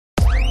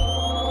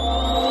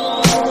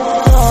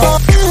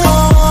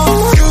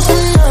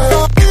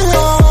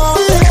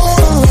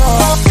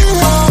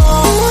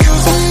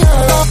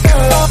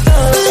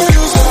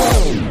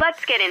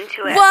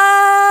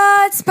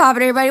Stop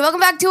it, everybody. Welcome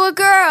back to A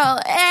Girl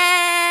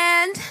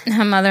and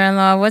her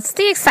mother-in-law. What's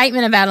the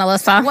excitement about,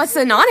 Alyssa? What's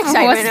the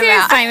non-excitement What's the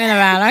excitement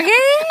about, okay?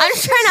 I'm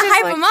just trying to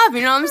hype them up,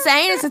 you know what I'm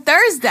saying? It's a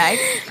Thursday.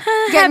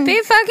 Happy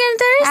fucking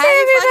Thursday,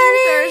 everybody.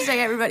 Happy Thursday,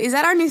 everybody. Is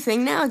that our new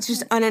thing now? It's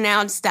just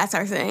unannounced. That's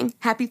our thing.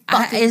 Happy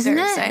fucking isn't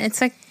Thursday. It? It's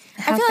like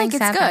how I feel like things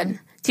it's happen. good.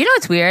 Do you know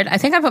what's weird? I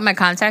think I put my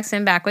contacts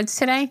in backwards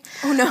today.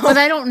 Oh, no. But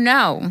I don't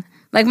know.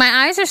 Like, my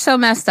eyes are so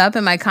messed up,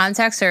 and my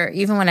contacts are,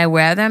 even when I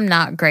wear them,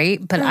 not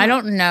great. But I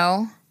don't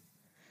know.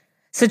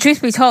 So,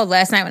 truth be told,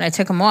 last night when I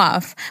took them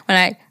off, when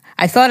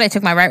I thought I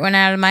took my right one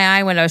out of my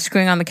eye when I was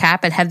screwing on the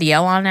cap, it had the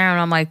L on there, and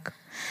I'm like,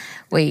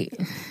 wait,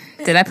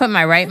 did I put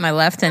my right in my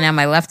left, and now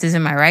my left is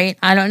in my right?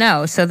 I don't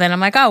know. So then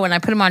I'm like, oh, when I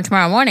put them on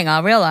tomorrow morning,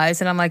 I'll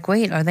realize, and I'm like,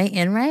 wait, are they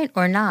in right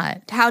or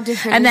not? How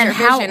different and is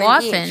then your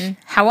vision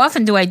how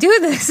often do I do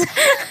this?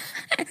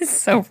 It's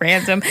so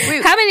random.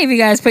 Wait. How many of you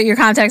guys put your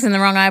contacts in the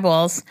wrong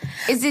eyeballs?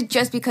 Is it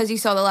just because you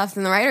saw the left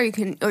and the right,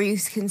 or you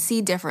can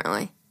see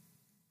differently?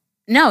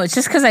 No, it's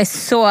just because I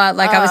saw, I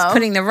was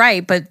putting the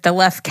right, but the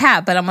left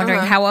cap, but I'm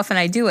wondering how often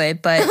I do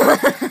it. But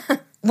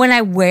when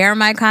I wear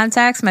my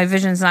contacts, my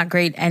vision's not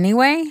great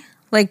anyway.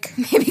 Like,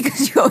 maybe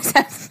because you always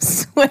have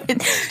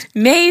switched.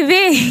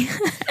 Maybe.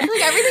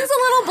 Like, everything's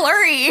a little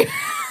blurry.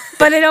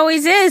 But it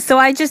always is, so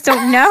I just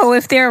don't know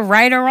if they're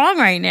right or wrong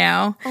right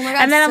now. Oh my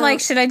God, and then I'm like,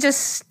 should I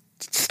just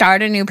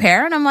start a new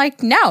pair? And I'm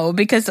like, no,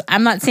 because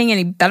I'm not seeing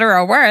any better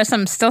or worse.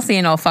 I'm still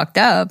seeing all fucked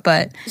up,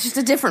 but it's just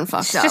a different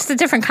fucked up. Just a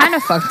different kind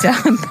of fucked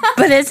up.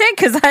 But is it?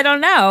 Because I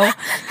don't know.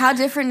 How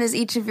different is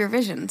each of your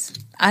visions?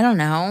 I don't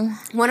know.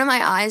 One of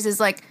my eyes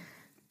is like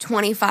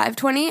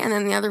 25-20, and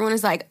then the other one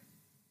is like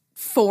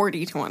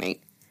 40-20.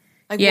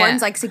 Like,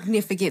 one's like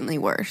significantly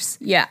worse.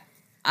 Yeah.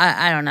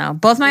 I don't know.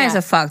 Both my eyes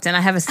are fucked, and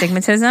I have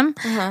astigmatism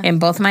in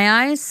both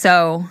my eyes.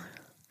 So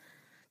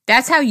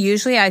that's how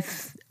usually I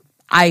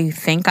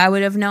think I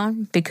would have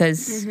known,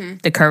 because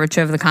the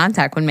curvature of the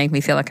contact would make me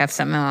feel like I have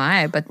something in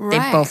my eye, but they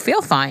both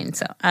feel fine.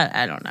 So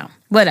I don't know.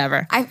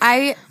 Whatever.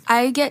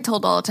 I get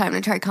told all the time to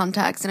try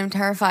contacts, and I'm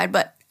terrified,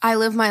 but I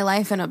live my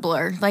life in a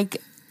blur.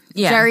 Like,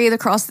 Jerry,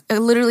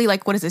 literally,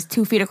 like, what is this,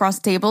 2 feet across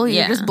the table?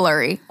 You're just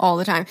blurry all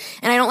the time.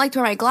 And I don't like to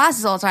wear my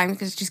glasses all the time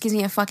because it just gives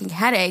me a fucking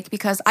headache,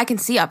 because I can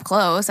see up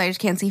close. I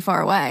just can't see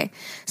far away.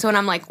 So when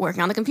I'm, like,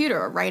 working on the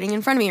computer or writing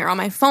in front of me or on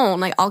my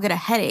phone, like, I'll get a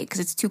headache because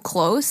it's too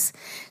close.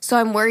 So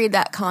I'm worried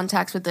that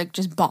contacts would, like,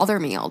 just bother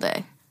me all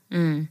day.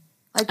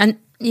 Like,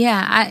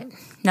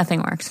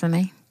 nothing works for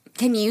me.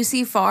 Can you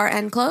see far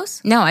and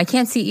close? No, I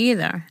can't see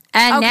either.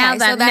 And now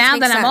that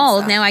I'm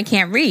old, now I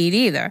can't read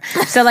either.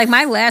 So, like,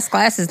 my last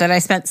glasses that I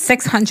spent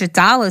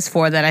 $600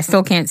 for that I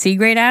still can't see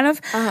great out of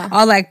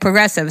are, like,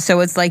 progressive. So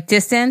it's, like,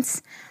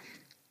 distance,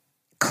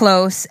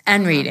 close,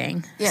 and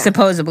reading. Yeah.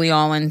 Supposedly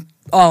all in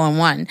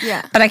one.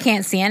 Yeah. But I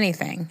can't see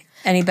anything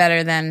any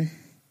better than,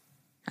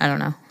 I don't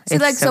know.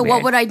 So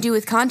what would I do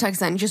with contacts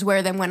then? Just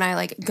wear them when I,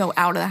 like, go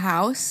out of the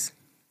house?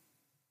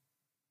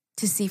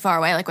 To see far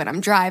away, like when I'm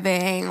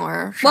driving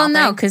or shopping? Well,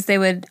 no, because they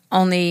would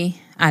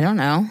only, I don't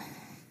know.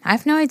 I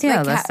have no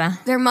idea, like,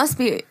 Alyssa. There must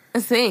be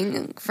a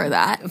thing for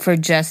that. For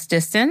just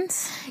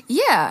distance?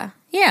 Yeah.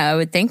 Yeah, I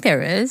would think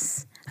there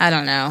is. I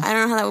don't know. I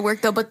don't know how that would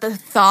work, though, but the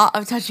thought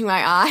of touching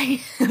my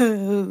eye.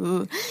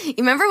 You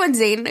remember when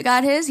Zane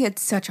got his? He had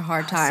such a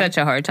hard time. Such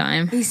a hard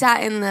time. He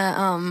sat in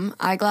the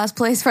eyeglass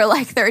place for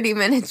like 30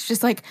 minutes,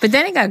 just like... But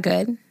then he got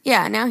good.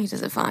 Yeah, now he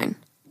does it fine.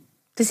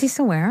 Does he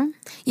still wear them?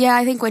 Yeah,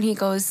 I think when he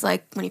goes,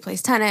 like, when he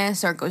plays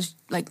tennis or goes,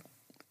 like...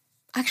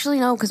 Actually,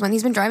 no, because when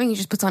he's been driving, he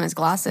just puts on his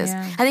glasses.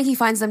 Yeah. I think he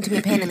finds them to be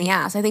a pain in the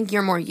ass. I think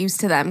you're more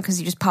used to them because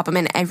you just pop them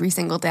in every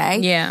single day.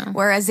 Yeah.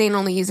 Whereas Zane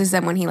only uses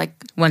them when he, like...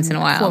 Once in a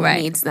while,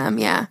 right. Needs them,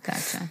 yeah.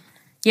 Gotcha.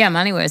 Yeah,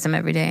 Money wears them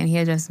every day, and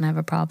he doesn't have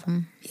a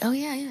problem. Oh,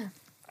 yeah.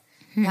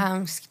 Yeah,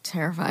 I'm just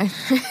terrified.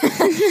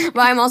 But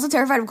I'm also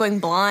terrified of going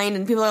blind,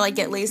 and people are like,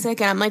 get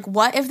LASIK, and I'm like,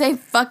 what if they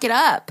fuck it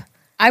up?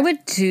 I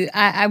would do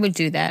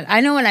that.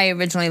 I know when I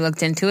originally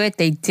looked into it,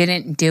 they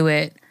didn't do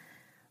it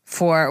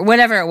for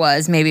whatever it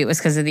was. Maybe it was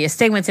because of the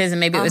astigmatism.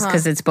 Maybe it was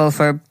because it's both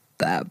for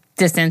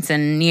distance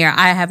and near.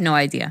 I have no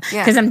idea.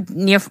 Because I'm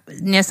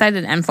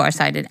nearsighted and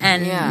farsighted,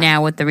 and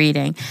now with the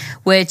reading,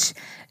 which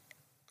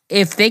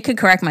if they could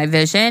correct my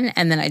vision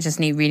and then I just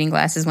need reading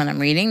glasses when I'm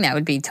reading, that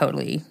would be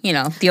totally,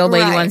 the old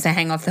lady ones that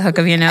hang off the hook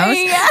of your nose.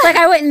 Yeah. Like,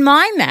 I wouldn't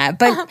mind that.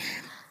 But,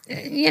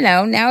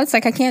 now it's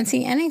like I can't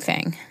see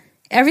anything.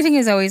 Everything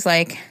is always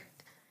like...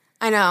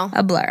 I know.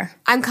 A blur.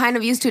 I'm kind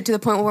of used to it to the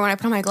point where when I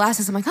put on my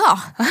glasses, I'm like,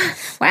 oh, wow.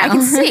 I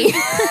can see.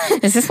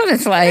 Is this what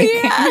it's like?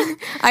 Yeah.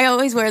 I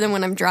always wear them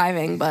when I'm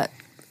driving, but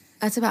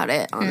that's about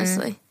it,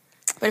 honestly.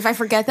 But if I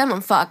forget them,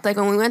 I'm fucked. Like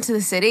when we went to the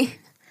city,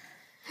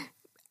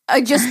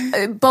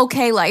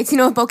 bouquet lights. You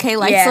know what bouquet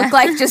lights look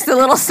like? Just the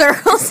little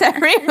circles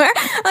everywhere.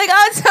 Like,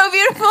 oh, it's so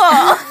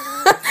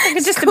beautiful.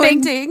 It's just a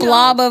big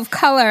blob of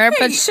color,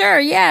 but sure,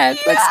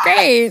 it looks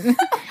great.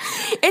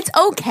 It's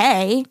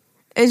okay.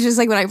 It's just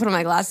like when I put on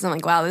my glasses, I'm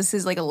like, wow, this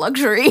is like a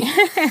luxury.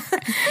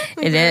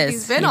 It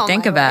is. You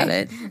think about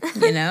it,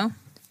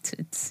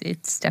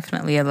 It's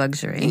definitely a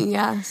luxury.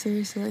 Yeah,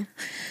 seriously.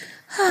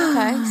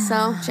 Okay,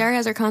 so Jerry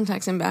has her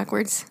contacts in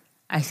backwards.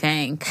 I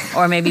think.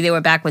 Or maybe they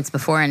were backwards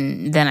before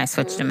and then I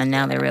switched them and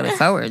now they're really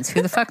forwards.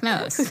 Who the fuck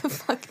knows? Who the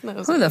fuck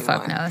knows? Who the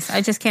fuck knows? I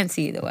just can't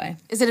see either way.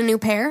 Is it a new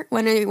pair?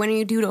 When are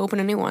you due to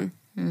open a new one?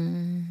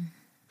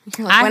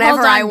 You're like,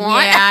 whenever I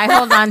want. Yeah, I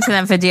hold on to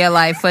them for dear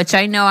life, which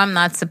I know I'm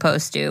not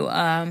supposed to.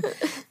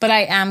 But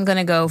I am going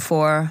to go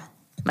for,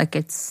 like,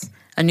 it's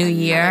a new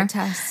year.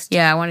 Test.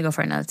 Yeah, I want to go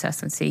for another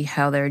test and see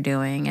how they're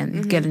doing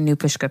and get a new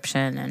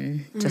prescription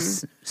and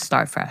just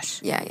start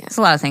fresh. Yeah. There's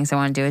a lot of things I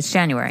want to do. It's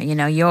January. You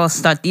know, you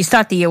start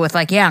the year with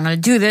like, yeah, I'm going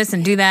to do this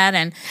and do that.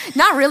 And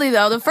not really,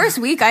 though. The first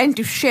week, I didn't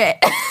do shit.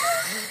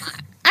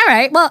 All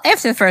right. Well,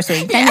 after the first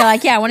week, then you're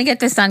like, yeah, I want to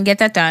get this done, get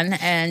that done.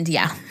 And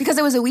yeah. Because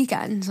it was a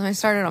weekend, so I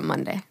started on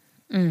Monday.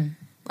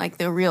 Like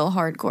the real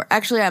hardcore.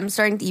 Actually, I'm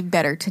starting to eat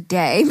better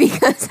today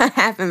because I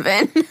haven't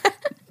been.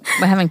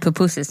 We're having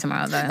pupusas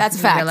tomorrow, though. That's a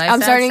fact.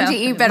 I'm starting to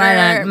eat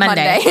better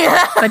Monday.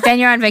 But then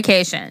you're on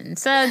vacation.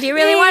 So do you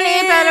really want to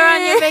eat better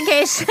on your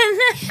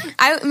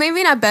vacation?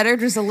 Maybe not better,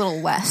 just a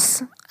little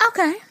less.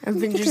 Okay. I've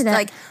been just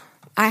like,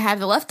 I have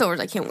the leftovers.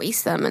 I can't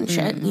waste them and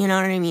shit. You know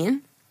what I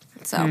mean?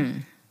 So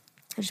I've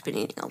just been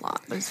eating a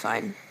lot, but it's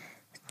fine.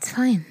 It's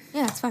fine.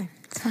 Yeah, it's fine.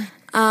 It's fine.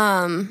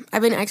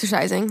 I've been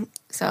exercising,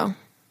 so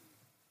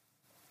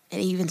it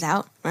evens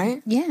out,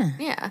 right?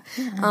 Yeah.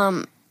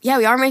 Yeah,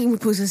 we are making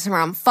pupusas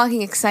tomorrow. I'm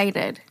fucking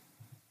excited.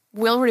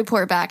 We'll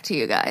report back to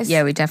you guys.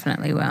 Yeah, we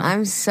definitely will.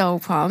 I'm so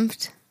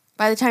pumped.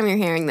 By the time you're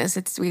hearing this,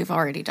 we've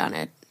already done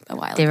it a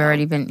while ago. They've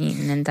already been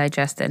eaten and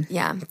digested.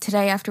 Yeah.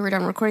 Today, after we're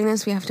done recording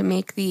this, we have to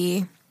make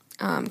the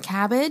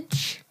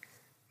cabbage,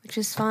 which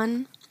is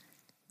fun.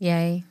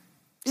 Yay.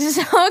 This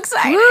is so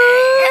exciting.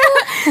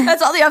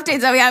 That's all the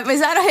updates that we have. Is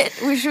that it?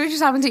 Should we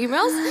just hop into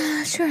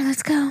emails? Sure,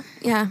 let's go.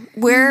 Yeah.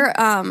 We're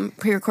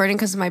pre-recording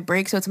because of my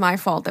break, so it's my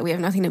fault that we have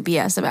nothing to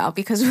BS about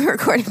because we're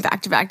recording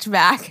back to back to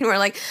back. And we're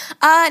like,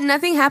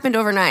 nothing happened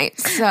overnight.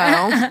 So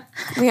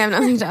we have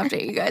nothing to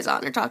update you guys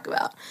on or talk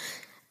about.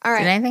 All right.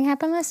 Did anything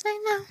happen last night?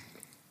 No.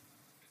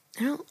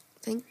 I don't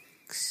think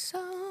so.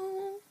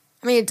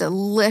 I made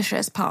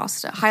delicious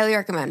pasta. Highly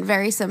recommend.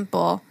 Very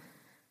simple.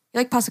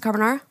 You like pasta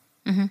carbonara?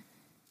 Mm-hmm.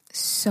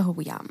 So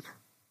yum.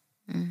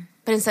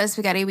 But instead of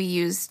spaghetti, we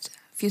used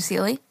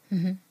fusilli.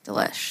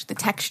 Delish. The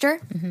texture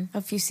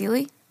of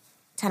fusilli,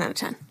 10 out of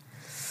 10.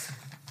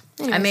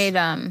 Anyways, I made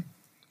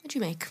what'd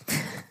you make?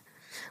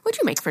 What'd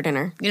you make for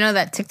dinner? You know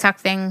that TikTok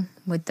thing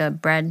with the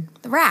bread?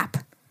 The wrap.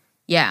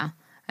 Yeah.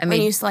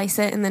 When you slice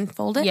it and then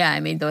fold it? Yeah,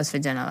 I made those for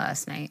dinner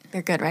last night.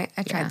 They're good, right?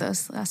 I tried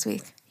those last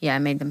week. Yeah, I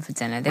made them for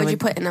dinner. What'd you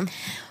put in them?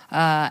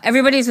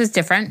 Everybody's was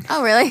different.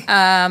 Oh, really?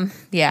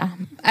 Yeah.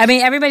 I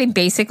mean, everybody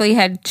basically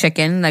had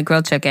chicken, like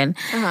grilled chicken.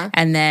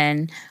 And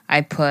then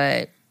I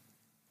put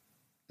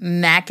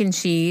mac and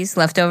cheese,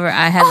 leftover.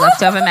 I had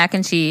leftover mac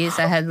and cheese.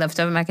 I had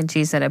leftover mac and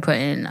cheese that I put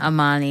in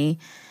Amani.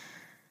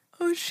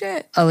 Oh,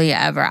 shit. Aaliyah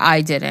ever.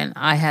 I didn't.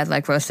 I had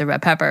like roasted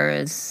red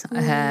peppers.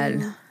 I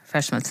had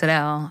fresh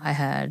mozzarella. I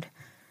had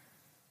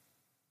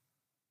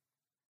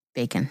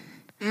bacon.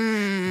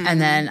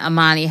 And then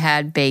Amani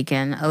had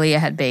bacon. Aaliyah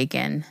had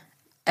bacon.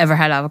 Ever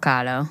had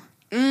avocado.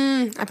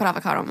 I put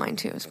avocado on mine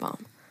too as well.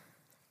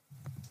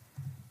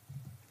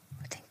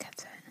 I think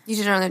that's it. You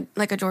did it on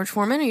like a George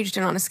Foreman or you just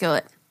did it on a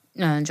skillet?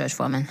 No, George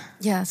Foreman.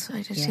 Yeah, that's what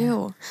I did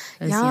too.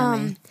 It was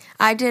yummy.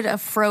 I did a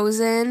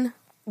frozen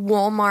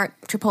Walmart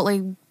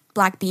Chipotle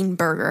black bean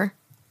burger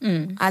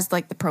as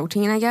like the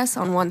protein, I guess,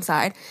 on one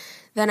side.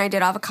 Then I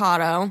did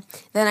avocado.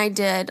 Then I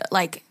did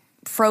like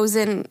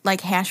frozen like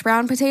hash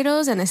brown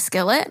potatoes in a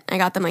skillet. I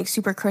got them like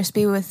super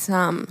crispy with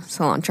some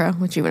cilantro,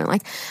 which you wouldn't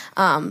like,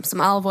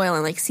 some olive oil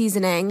and like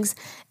seasonings.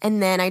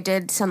 And then I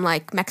did some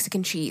like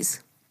Mexican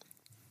cheese.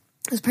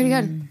 It was pretty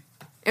good.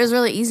 It was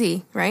really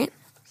easy, right?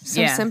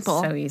 So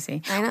simple. So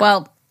easy. I know.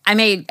 Well, I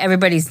made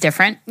everybody's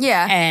different.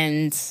 Yeah.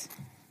 And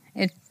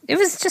it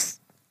was just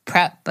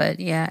prep, but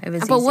yeah, it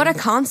was But easy. what a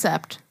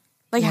concept.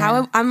 Like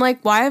how I'm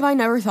like, why have I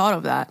never thought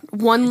of that?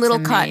 One little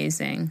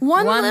amazing. cut.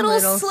 One little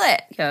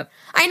slit. Yep.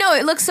 I know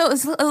it looks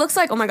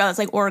like, oh my God, it's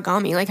like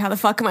origami. Like how the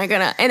fuck am I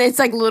gonna, and it's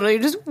like literally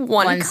just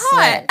one cut.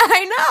 Slit.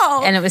 I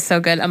know. And it was so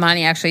good.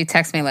 Amani actually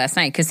texted me last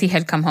night because he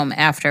had come home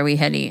after we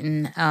had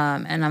eaten.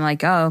 And I'm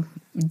like, oh,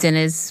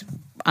 dinner's,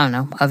 I don't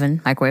know, oven,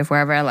 microwave,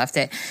 wherever I left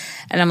it.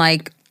 And I'm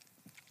like,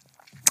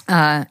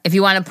 if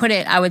you want to put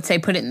it, I would say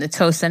put it in the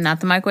toaster,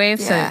 not the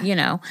microwave. Yeah. So, you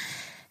know.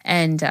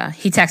 And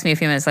he texted me a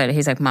few minutes later.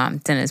 He's like, Mom,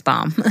 dinner's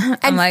bomb.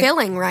 And like,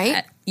 filling,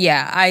 right?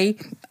 Yeah. I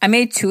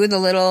made 2 of the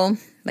little,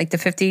 like the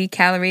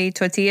 50-calorie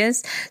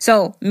tortillas.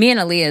 So me and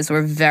Aaliyah's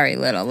were very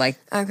little. Like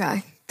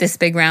this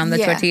big round, the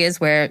tortillas,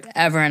 where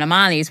Ever and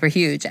Amani's were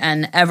huge.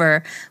 And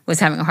Ever was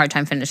having a hard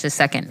time finishing the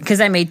second. Because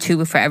I made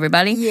 2 for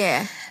everybody.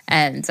 Yeah.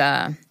 And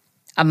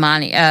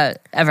Amani,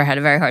 Ever had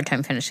a very hard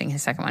time finishing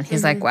his second one.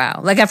 He's like,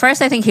 wow. Like at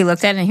first I think he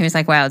looked at it and he was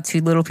like, wow,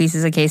 2 little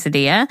pieces of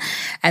quesadilla.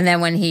 And then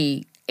when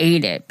he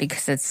ate it,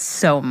 because it's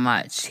so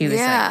much, he was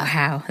like,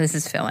 wow, this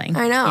is filling.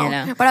 I know. You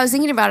know. But I was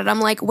thinking about it. I'm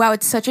like, wow,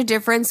 it's such a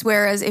difference.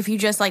 Whereas if you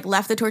just like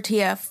left the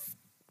tortilla,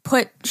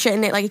 put shit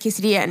in it like a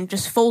quesadilla and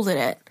just folded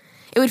it,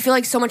 it would feel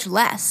like so much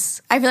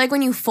less. I feel like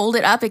when you fold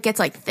it up, it gets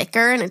like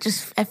thicker, and it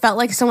felt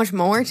like so much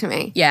more to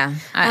me. Yeah,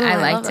 I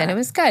liked it. It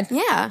was good.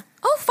 Yeah.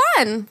 Oh,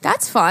 fun.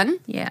 That's fun.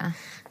 Yeah.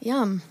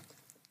 Yum.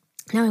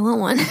 Now I want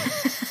one.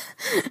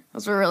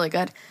 Those were really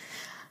good.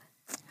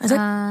 Was it?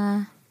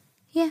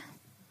 Yeah.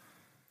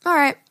 All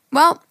right.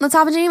 Well, let's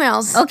hop into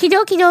emails. Okie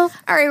dokie doke.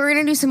 All right, we're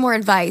going to do some more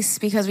advice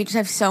because we just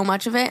have so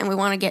much of it and we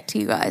want to get to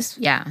you guys.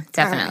 Yeah,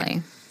 definitely.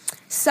 Right.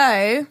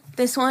 So,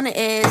 this one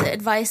is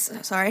advice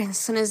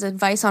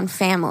on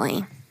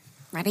family.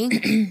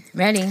 Ready?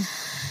 Ready.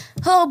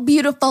 Hello,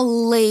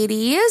 beautiful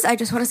ladies. I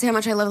just want to say how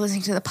much I love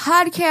listening to the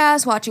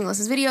podcast, watching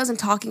Alyssa's videos, and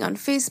talking on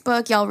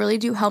Facebook. Y'all really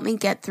do help me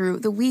get through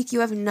the week.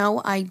 You have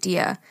no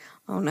idea.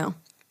 Oh, no.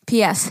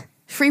 P.S.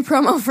 Free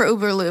promo for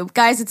Uber Lube.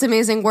 Guys, it's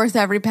amazing. Worth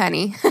every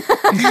penny.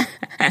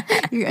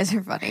 You guys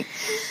are funny.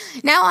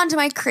 Now on to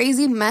my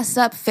crazy, messed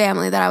up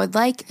family that I would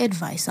like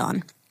advice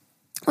on,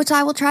 which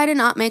I will try to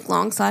not make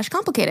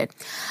long/complicated.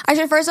 I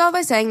should first off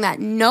by saying that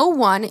no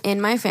one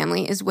in my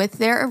family is with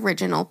their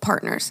original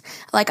partners.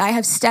 Like, I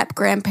have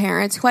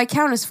step-grandparents, who I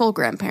count as full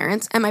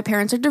grandparents, and my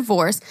parents are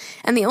divorced,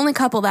 and the only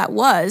couple that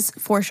was,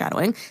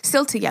 foreshadowing,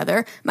 still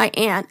together, my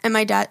aunt and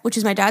my dad, which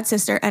is my dad's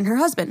sister, and her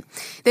husband.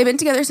 They've been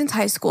together since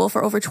high school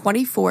for over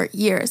 24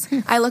 years.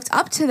 I looked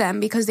up to them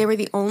because they were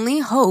the only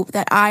hope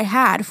that I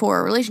had for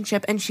a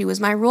relationship, and she was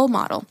my role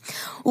model.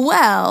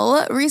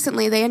 Well,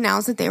 recently they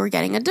announced that they were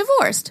getting a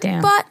divorce.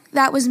 Damn. But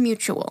it was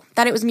mutual.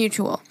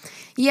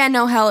 Yeah,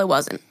 no, hell, it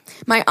wasn't.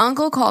 My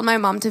uncle called my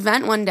mom to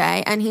vent one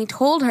day, and he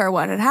told her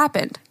what had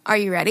happened. Are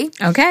you ready?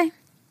 Okay.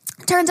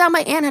 Turns out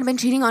my aunt had been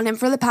cheating on him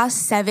for the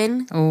past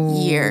 7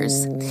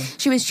 years.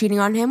 She was cheating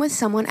on him with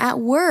someone at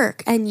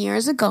work, and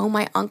years ago,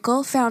 my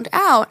uncle found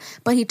out,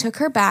 but he took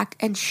her back,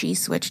 and she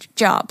switched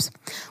jobs.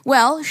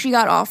 Well, she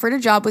got offered a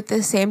job with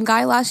the same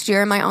guy last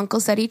year, and my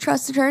uncle said he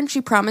trusted her, and she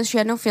promised she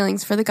had no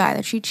feelings for the guy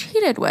that she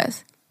cheated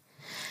with.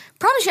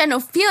 Probably she had no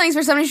feelings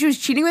for somebody she was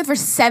cheating with for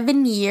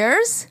 7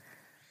 years.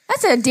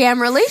 That's a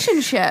damn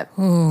relationship.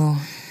 Ooh.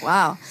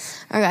 Wow.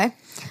 Okay.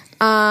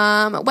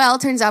 Well,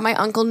 it turns out my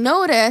uncle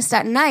noticed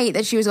at night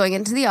that she was going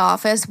into the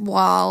office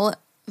while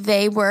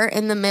they were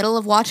in the middle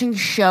of watching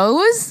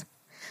shows.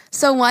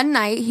 So one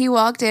night he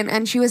walked in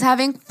and she was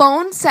having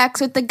phone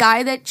sex with the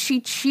guy that she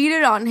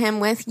cheated on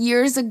him with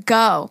years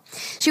ago.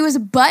 She was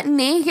butt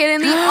naked in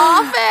the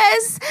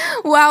office.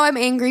 Wow, I'm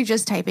angry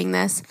just typing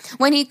this.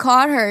 When he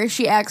caught her,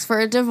 she asked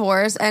for a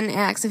divorce and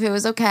asked if it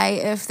was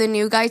okay if the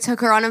new guy took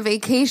her on a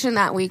vacation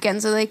that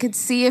weekend so they could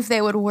see if they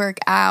would work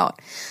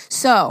out.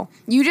 So,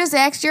 you just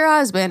asked your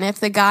husband if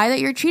the guy that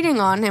you're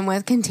cheating on him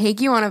with can take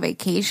you on a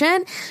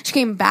vacation. She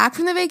came back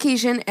from the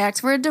vacation,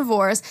 asked for a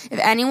divorce. If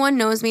anyone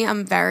knows me,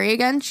 I'm very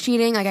against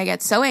cheating. Like, I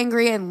get so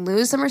angry and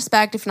lose some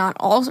respect, if not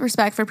all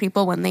respect, for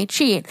people when they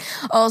cheat.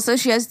 Also,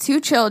 she has 2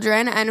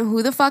 children, and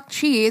who the fuck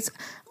cheats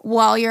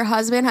while your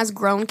husband has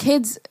grown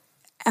kids?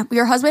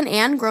 Your husband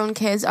and grown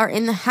kids are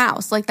in the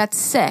house. Like, that's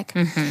sick.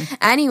 Mm-hmm.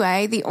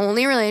 Anyway, the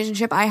only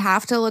relationship I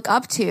have to look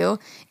up to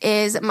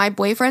is my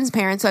boyfriend's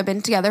parents, who I've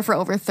been together for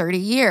over 30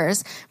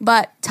 years.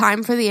 But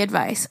time for the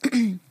advice.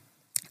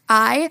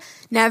 I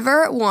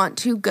never want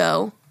to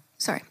go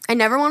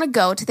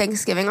to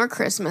Thanksgiving or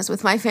Christmas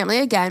with my family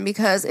again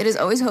because it is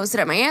always hosted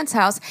at my aunt's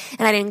house,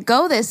 and I didn't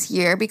go this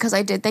year because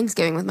I did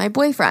Thanksgiving with my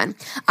boyfriend.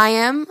 I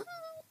am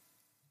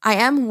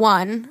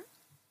one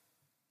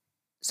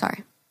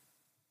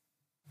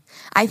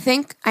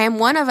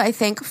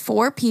of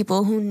 4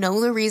 people who know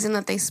the reason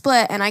that they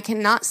split, and I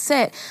cannot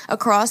sit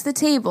across the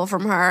table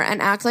from her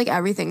and act like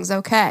everything's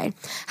okay.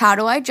 How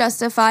do I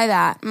justify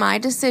that my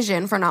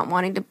decision for not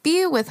wanting to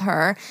be with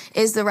her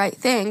is the right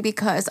thing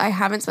because I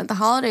haven't spent the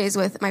holidays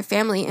with my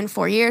family in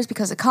 4 years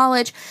because of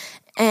college,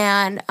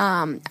 and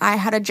I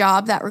had a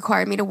job that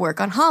required me to work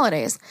on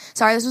holidays.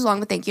 Sorry, this was long,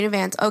 but thank you in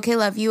advance. Okay,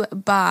 love you.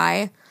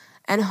 Bye.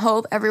 And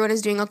hope everyone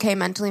is doing okay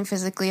mentally and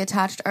physically.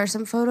 Attached are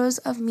some photos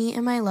of me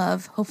and my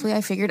love. Hopefully I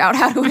figured out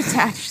how to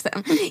attach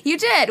them. You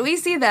did. We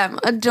see them.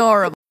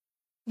 Adorable.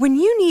 When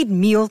you need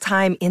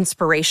mealtime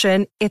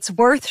inspiration, it's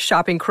worth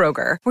shopping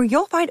Kroger, where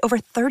you'll find over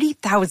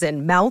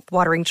 30,000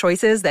 mouth-watering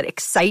choices that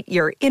excite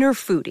your inner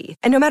foodie.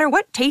 And no matter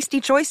what tasty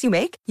choice you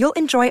make, you'll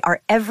enjoy our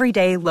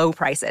everyday low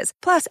prices,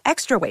 plus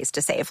extra ways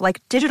to save,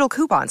 like digital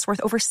coupons worth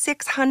over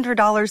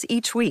 $600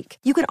 each week.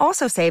 You can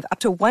also save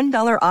up to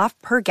 $1 off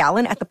per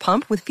gallon at the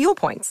pump with fuel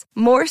points.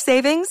 More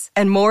savings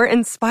and more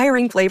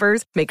inspiring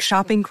flavors make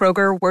shopping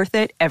Kroger worth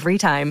it every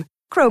time.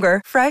 Kroger,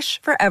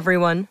 fresh for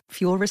everyone.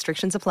 Fuel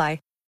restrictions apply.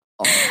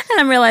 And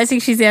I'm realizing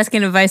she's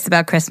asking advice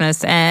about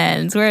Christmas,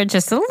 and we're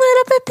just a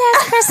little bit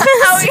past Christmas.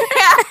 Oh,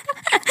 yeah.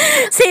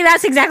 See,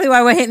 that's exactly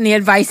why we're hitting the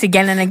advice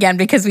again and again,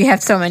 because we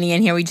have so many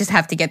in here. We just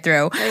have to get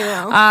through.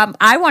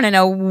 I want to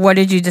know, what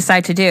did you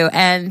decide to do?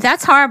 And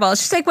that's horrible.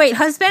 She's like, wait,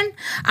 husband,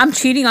 I'm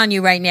cheating on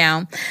you right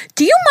now.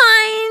 Do you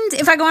mind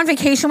if I go on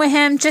vacation with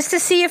him just to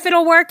see if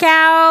it'll work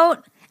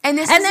out? And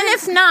then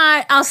if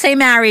not, I'll say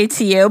married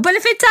to you. But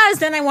if it does,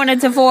 then I want a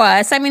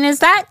divorce. I mean, is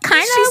that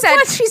kind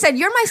of She said,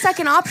 you're my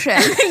second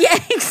option. Yeah,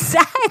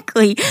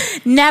 exactly.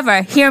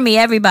 Never, hear me,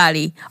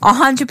 everybody,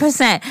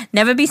 100%.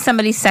 Never be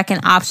somebody's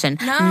second option.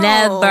 No.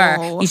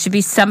 Never. You should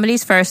be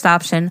somebody's first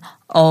option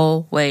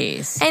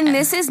always. And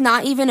this is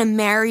not even a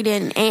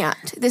married-in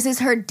aunt. This is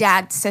her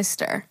dad's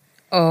sister.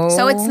 Oh.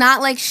 So it's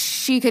not like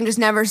she can just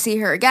never see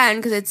her again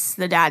because it's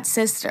the dad's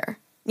sister.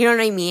 You know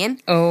what I mean?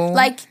 Oh.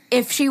 Like,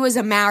 if she was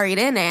a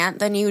married-in aunt,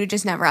 then you would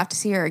just never have to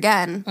see her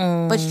again.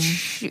 Oh.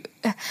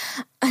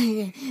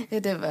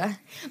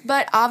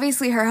 But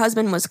obviously her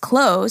husband was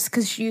close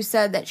because you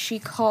said that she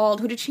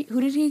called... Who did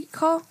he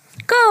call?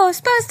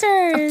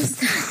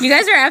 Ghostbusters. You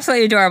guys are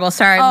absolutely adorable.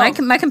 Sorry.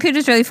 My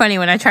computer's really funny.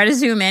 When I try to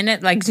zoom in,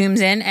 it like zooms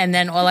in and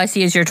then all I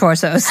see is your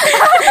torsos.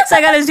 So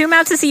I got to zoom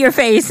out to see your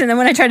face. And then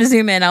when I try to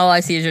zoom in, all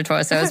I see is your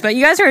torsos. But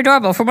you guys are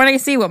adorable from what I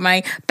see with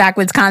my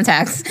backwards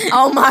contacts.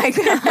 Oh my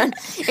God.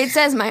 It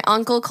says my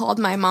uncle called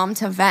my mom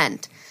to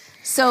vent.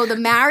 So the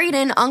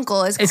married-in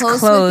uncle is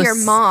close with your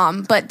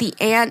mom, but the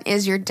aunt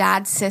is your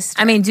dad's sister.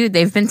 I mean, dude,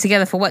 they've been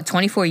together for what,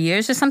 24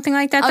 years or something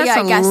like that? I guess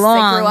they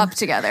grew up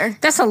together.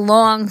 That's a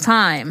long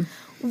time.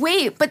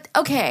 Wait, but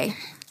okay.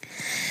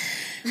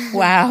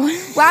 Wow.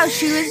 Wow,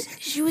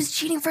 she was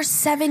cheating for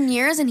 7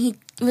 years and he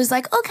was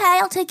like, okay,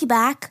 I'll take you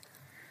back.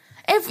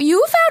 If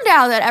you found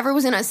out that Ever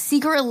was in a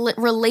secret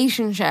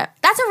relationship,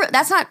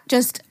 that's not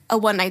just a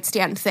one-night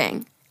stand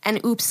thing. And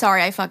oops,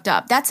 sorry, I fucked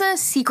up. That's a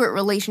secret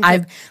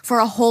relationship for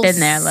a whole been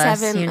there,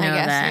 7, you know, I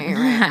guess. that.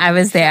 Right. I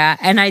was there,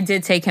 and I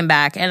did take him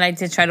back, and I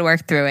did try to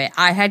work through it.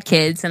 I had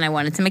kids, and I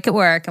wanted to make it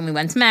work, and we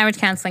went to marriage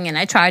counseling, and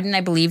I tried, and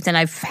I believed, and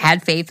I've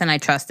had faith, and I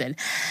trusted.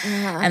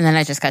 And then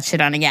I just got shit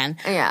on again.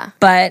 Yeah.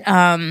 But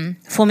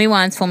fool me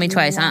once, fool me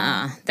twice.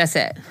 That's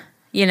it.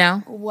 You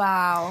know?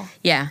 Wow.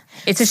 Yeah.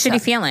 It's a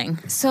shitty feeling.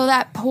 So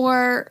the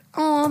poor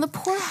husband.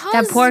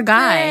 That poor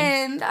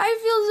guy. I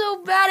feel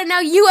so bad. And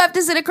now you have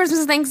to sit at Christmas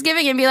and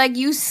Thanksgiving and be like,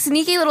 you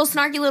sneaky little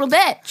snarky little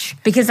bitch.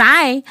 Because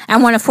I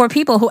am one of 4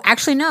 people who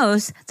actually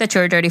knows that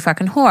you're a dirty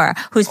fucking whore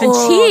who's been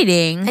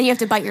cheating. And you have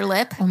to bite your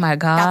lip. Oh my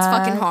God. That's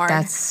fucking hard.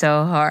 That's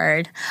so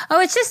hard. Oh,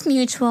 it's just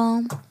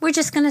mutual. We're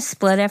just going to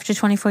split after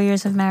 24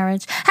 years of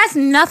marriage. Has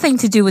nothing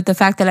to do with the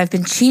fact that I've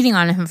been cheating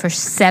on him for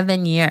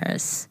 7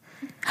 years.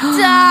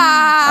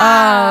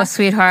 Oh,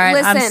 sweetheart.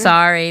 Listen, I'm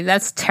sorry.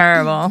 That's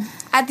terrible.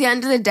 At the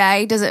end of the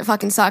day, does it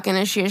fucking suck and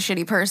is she a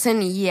shitty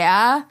person?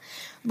 Yeah.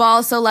 But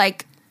also,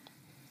 like...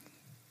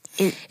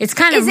 It's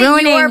kind of ruining... Is it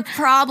ruining... your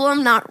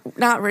problem?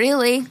 Not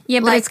really.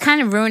 Yeah, but like, it's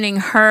kind of ruining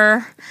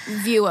her...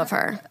 view of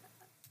her.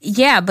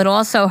 Yeah, but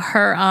also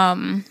her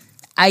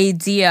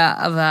idea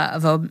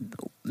of a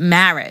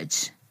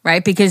marriage,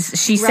 right? Because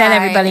she said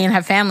everybody in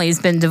her family has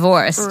been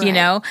divorced, you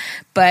know?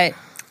 But,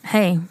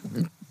 hey...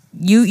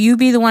 You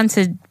be the one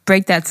to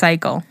break that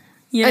cycle.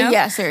 You know?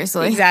 Yeah,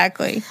 seriously.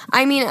 Exactly.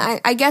 I mean,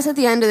 I guess at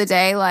the end of the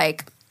day,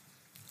 like,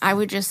 I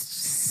would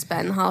just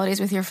spend holidays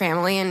with your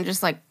family and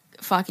just, like,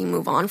 fucking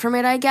move on from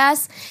it, I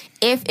guess.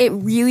 If it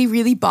really,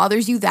 really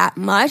bothers you that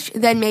much,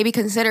 then maybe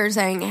consider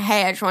saying,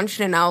 hey, I just want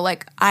you to know,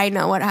 like, I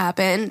know what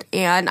happened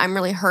and I'm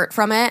really hurt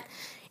from it.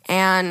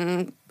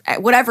 And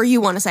whatever you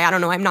want to say, I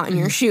don't know, I'm not in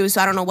your shoes,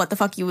 so I don't know what the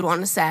fuck you would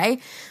want to say.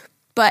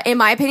 But in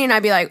my opinion,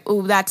 I'd be like,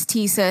 ooh, that's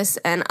T-sis,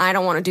 and I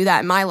don't want to do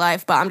that in my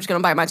life, but I'm just going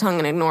to bite my tongue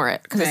and ignore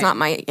it because it's not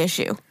my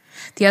issue.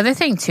 The other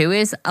thing, too,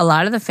 is a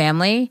lot of the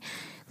family,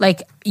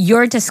 like,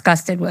 you're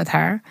disgusted with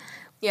her.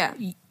 Yeah.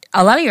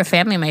 A lot of your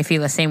family might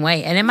feel the same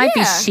way. And it might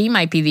be she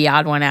might be the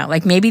odd one out.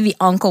 Like, maybe the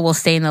uncle will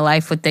stay in the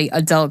life with the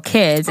adult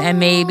kids, and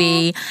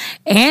maybe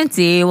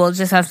Auntie will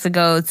just have to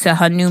go to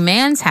her new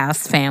man's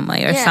house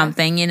family or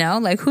something, you know?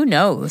 Like, who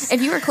knows?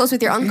 If you were close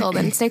with your uncle,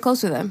 then stay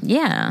close with him.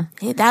 Yeah.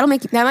 That might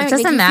make you feel better. It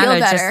doesn't matter,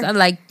 just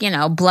like, you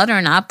know, blood or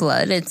not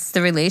blood. It's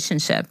the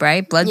relationship,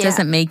 right? Blood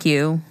doesn't make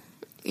you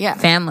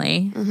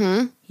family,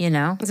 you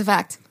know? It's a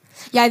fact.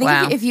 Yeah, I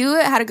think if you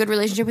had a good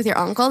relationship with your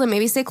uncle, then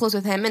maybe stay close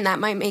with him, and that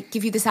might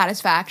give you the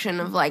satisfaction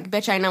of like,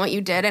 bitch, I know what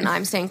you did, and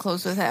I'm staying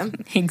close with him.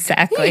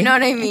 Exactly. You know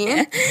what I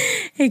mean?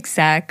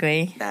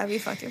 Exactly. That'd be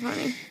fucking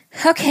funny.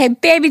 Okay,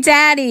 baby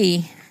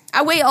daddy.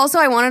 Wait, also,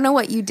 I want to know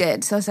what you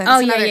did, so send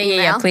us another email.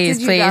 Yeah, please,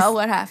 Did you go?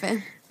 What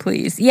happened?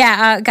 Please.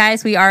 Yeah,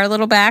 guys, we are a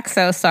little back,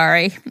 so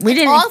sorry. We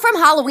didn't. All from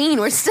Halloween.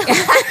 We're still No,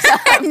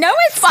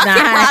 it's fucking not.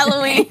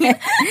 Halloween.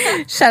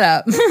 Shut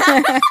up.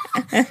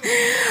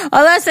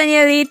 Hola,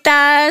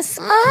 señoritas.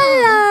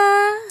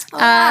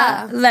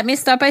 Hola. Let me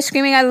start by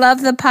screaming, I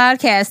love the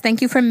podcast.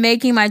 Thank you for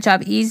making my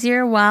job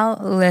easier while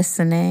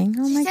listening.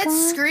 Oh, my God.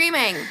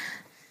 Screaming.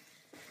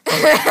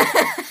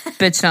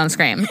 Bitch, don't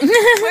scream.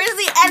 Where's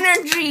the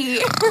energy?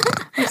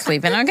 I'm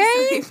sleeping,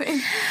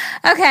 okay?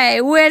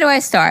 Okay, where do I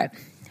start?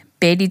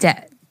 Baby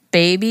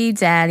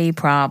daddy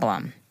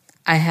problem.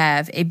 I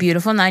have a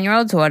beautiful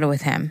 9-year-old daughter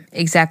with him.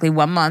 Exactly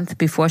 1 month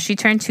before she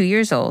turned 2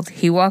 years old,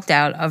 he walked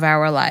out of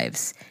our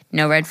lives.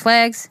 No red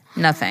flags,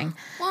 nothing.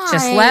 Why?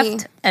 Just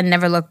left and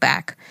never looked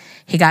back.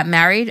 He got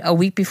married a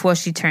week before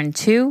she turned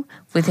 2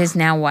 with his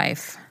now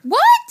wife.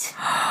 What?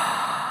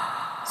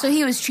 So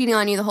he was cheating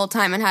on you the whole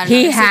time and had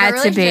he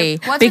had to be.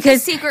 What's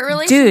because, a secret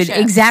relationship? Dude,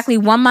 exactly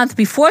 1 month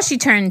before she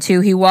turned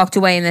 2, he walked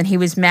away, and then he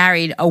was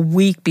married a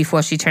week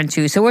before she turned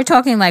 2. So we're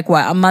talking like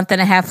what, a month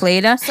and a half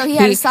later? So he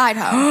had a side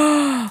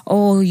hoe.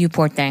 Oh, you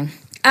poor thing.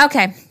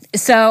 Okay.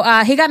 So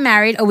he got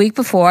married a week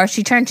before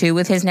she turned 2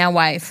 with his now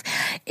wife.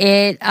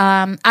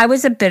 I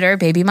was a bitter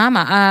baby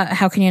mama.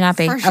 How can you not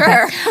be? For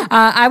sure. Okay.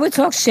 I would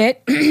talk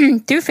shit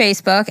through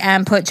Facebook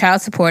and put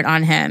child support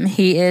on him.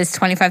 He is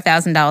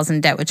 $25,000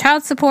 in debt with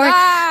child support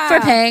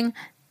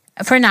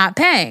for not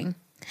paying.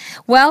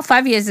 Well,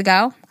 5 years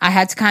ago, I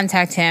had to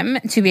contact him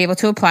to be able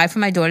to apply for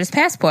my daughter's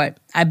passport.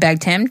 I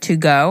begged him to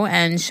go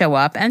and show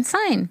up and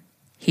sign.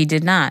 He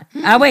did not.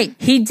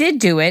 He did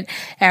do it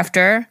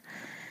after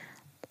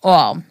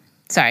all.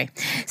 Sorry.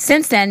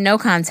 Since then, no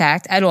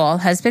contact at all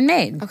has been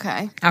made.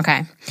 Okay.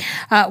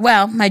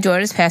 Well, my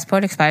daughter's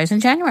passport expires in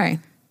January.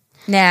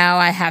 Now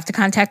I have to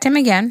contact him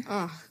again.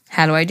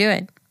 How do I do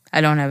it? I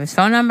don't have his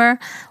phone number.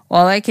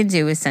 All I can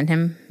do is send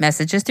him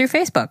messages through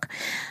Facebook.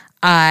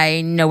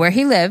 I know where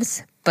he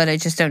lives, but I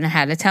just don't know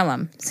how to tell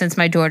him. Since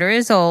my daughter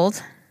is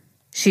old,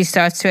 she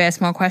starts to ask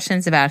more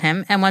questions about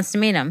him and wants to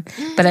meet him.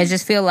 But I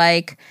just feel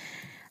like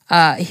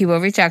he will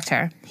reject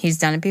her. He's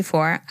done it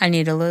before. I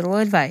need a little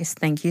advice.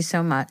 Thank you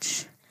so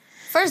much.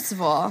 First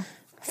of all,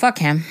 fuck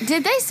him.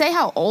 Did they say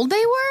how old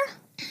they were?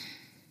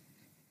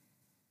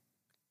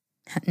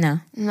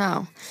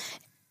 No.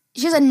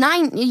 She's a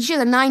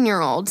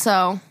 9-year-old,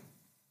 so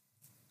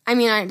I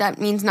mean that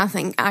means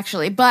nothing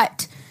actually,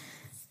 but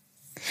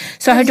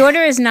so her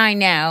daughter is 9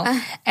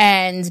 now,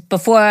 and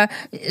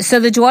so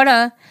the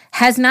daughter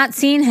has not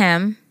seen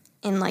him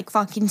in like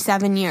fucking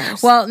 7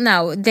 years. Well,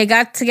 no, they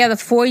got together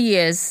 5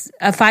 years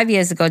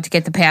ago to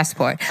get the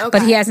passport,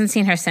 but he hasn't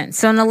seen her since.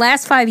 So in the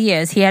last 5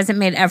 years, he hasn't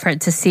made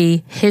effort to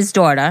see his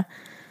daughter.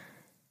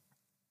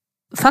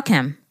 Fuck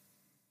him.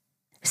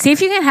 See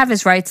if you can have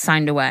his rights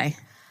signed away.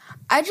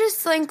 I just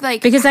think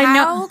because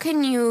how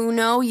can you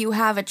know you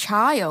have a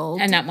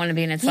child and not want to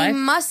be in its life? He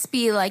must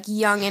be like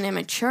young and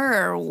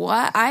immature or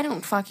what? I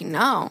don't fucking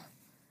know.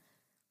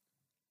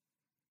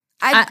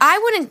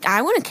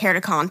 I wouldn't care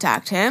to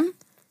contact him.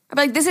 I'm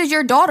like, this is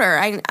your daughter.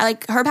 I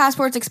like her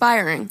passport's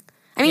expiring.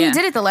 I mean, he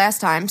did it the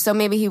last time, so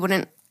maybe he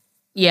wouldn't.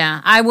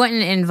 Yeah, I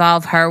wouldn't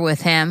involve her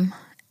with him.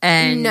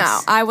 And no,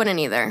 I wouldn't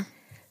either.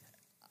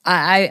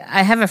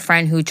 I have a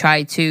friend who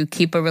tried to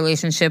keep a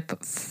relationship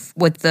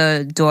with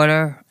the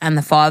daughter and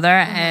the father,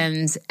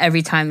 and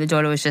every time the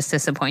daughter was just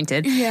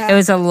disappointed. Yeah. It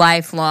was a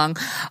lifelong,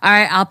 all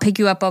right, I'll pick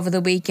you up over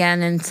the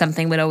weekend, and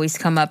something would always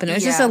come up, and it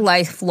was just a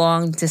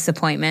lifelong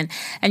disappointment.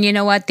 And you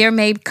know what? There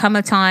may come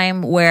a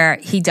time where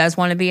he does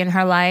want to be in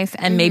her life,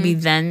 and maybe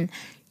then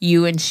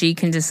you and she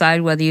can decide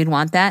whether you'd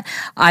want that.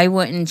 I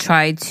wouldn't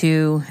try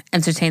to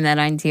entertain that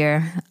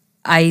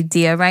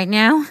idea right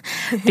now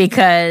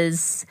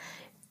because,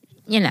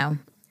 you know,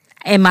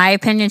 in my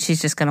opinion,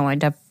 she's just going to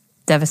wind up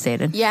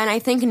devastated. Yeah, and I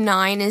think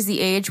 9 is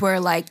the age where,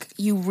 like,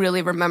 you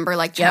really remember,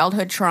 like,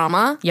 childhood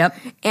trauma. Yep.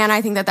 And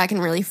I think that can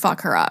really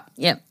fuck her up.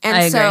 Yep,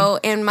 And so,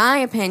 in my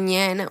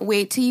opinion,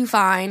 wait till you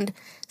find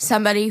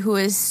somebody who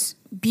is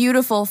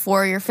beautiful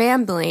for your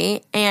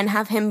family and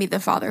have him be the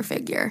father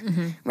figure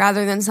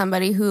rather than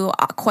somebody who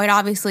quite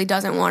obviously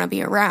doesn't want to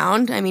be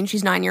around. I mean,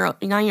 she's 9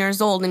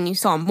 years old and you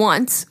saw him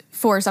once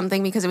for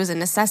something because it was a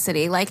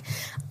necessity. Like,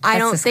 I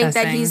don't think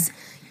that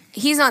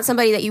he's not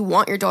somebody that you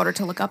want your daughter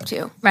to look up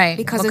to. Right.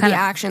 Because of the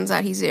actions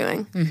that he's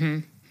doing. Mm-hmm.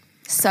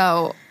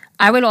 So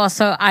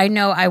I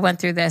know I went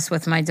through this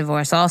with my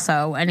divorce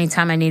also.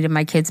 Anytime I needed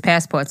my kids'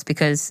 passports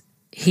because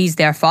he's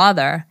their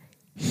father,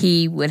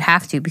 he would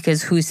have to,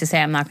 because who's to say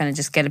I'm not going to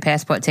just get a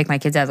passport, take my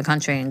kids out of the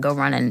country and go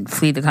run and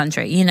flee the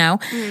country, you know?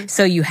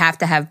 So you have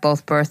to have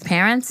both birth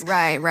parents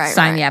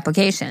sign the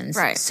applications.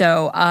 Right.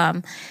 So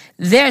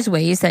there's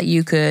ways that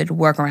you could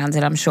work around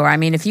it, I'm sure. I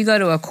mean, if you go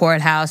to a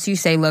courthouse, you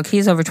say, look,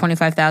 he's over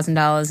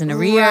 $25,000 in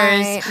arrears.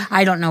 Right.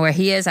 I don't know where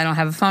he is. I don't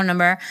have a phone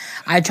number.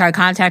 I tried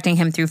contacting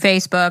him through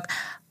Facebook.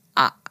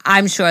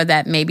 I'm sure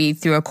that maybe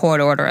through a court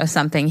order or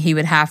something he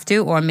would have to,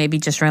 or maybe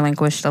just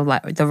relinquish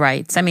the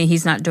rights. I mean,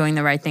 he's not doing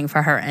the right thing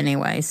for her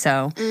anyway,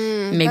 so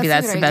maybe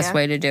that's the best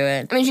way to do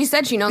it. I mean, she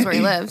said she knows where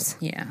he lives.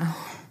 Yeah.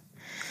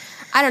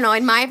 I don't know.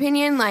 In my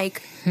opinion,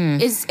 like,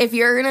 is if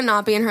you're going to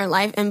not be in her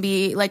life and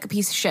be, like, a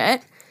piece of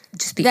shit.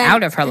 Just be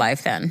out of her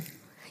life then.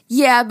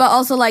 Yeah, but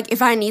also, like,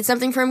 if I need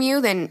something from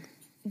you, then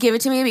give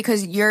it to me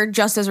because you're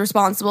just as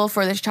responsible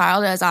for this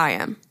child as I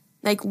am.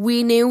 Like,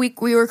 we knew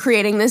we were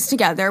creating this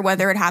together,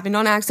 whether it happened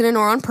on accident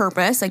or on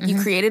purpose. Like,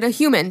 you created a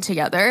human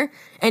together,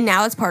 and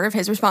now it's part of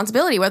his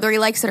responsibility, whether he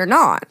likes it or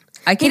not.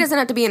 He doesn't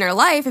have to be in her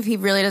life if he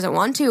really doesn't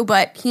want to,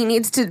 but he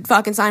needs to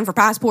fucking sign for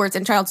passports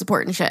and child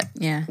support and shit.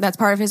 Yeah. That's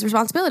part of his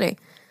responsibility.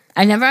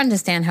 I never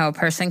understand how a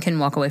person can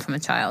walk away from a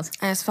child.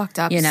 And it's fucked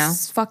up. You know?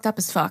 It's fucked up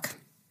as fuck.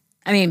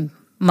 I mean,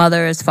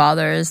 mothers,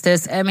 fathers,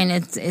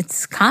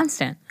 it's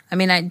constant. I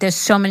mean, there's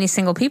so many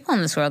single people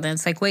in this world, and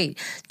it's like, wait,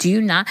 do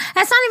you not?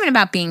 That's not even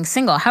about being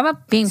single. How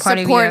about being part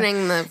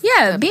supporting of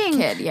your... being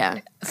kid, yeah.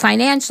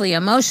 Financially,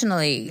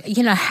 emotionally,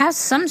 you know, have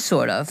some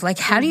sort of, like,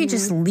 how do you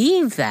just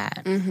leave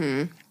that?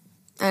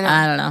 Mm-hmm.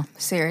 I don't know.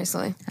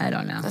 Seriously. I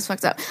don't know. That's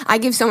fucked up. I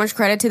give so much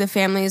credit to the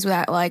families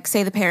that, like,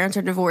 say the parents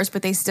are divorced,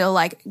 but they still,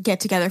 like, get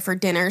together for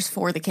dinners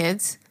for the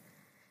kids.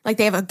 Like,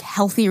 they have a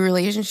healthy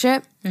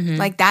relationship. Mm-hmm.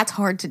 Like, that's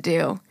hard to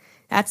do.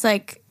 That's,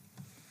 like,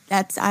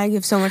 I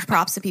give so much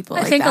props to people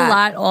like that. I think a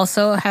lot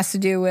also has to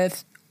do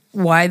with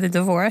why the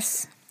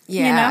divorce.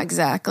 Yeah,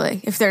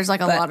 exactly. If there's,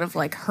 like, a lot of,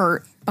 like,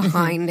 hurt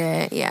behind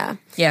it, yeah.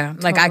 Yeah,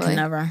 like, totally. I could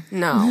never.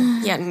 No.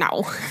 Yeah,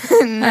 no.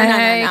 no.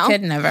 I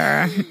could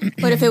never.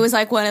 But if it was,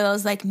 like, one of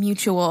those, like,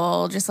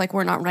 mutual, just, like,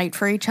 we're not right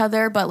for each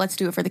other, but let's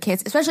do it for the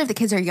kids, especially if the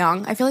kids are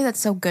young. I feel like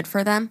that's so good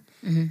for them,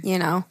 you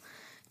know,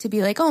 to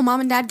be like, oh, mom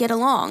and dad get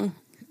along,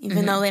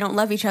 even though they don't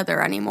love each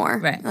other anymore.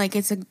 Right. Like,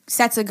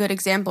 sets a good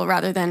example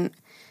rather than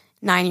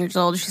 9 years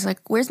old. She's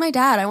like, where's my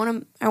dad? I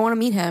want to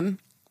meet him.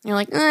 And you're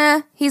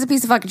like, he's a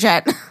piece of fucking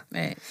shit.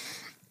 Right.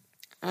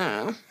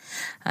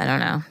 I don't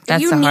know.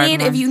 That's a hard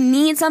one. If you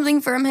need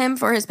something from him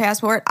for his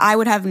passport, I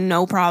would have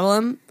no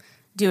problem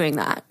doing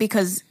that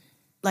because,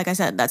 like I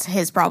said, that's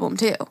his problem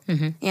too.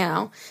 Mm-hmm. You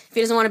know, if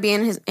he doesn't want to be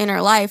in his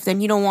inner life, then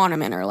you don't want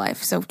him in her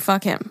life. So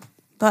fuck him.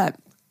 But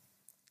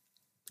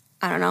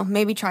I don't know.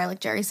 Maybe try,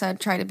 like Jerry said,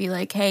 try to be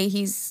like, hey,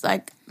 he's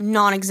like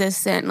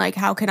non-existent. Like,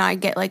 how can I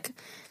get like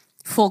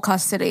full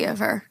custody of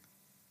her?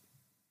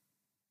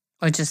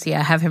 Or just,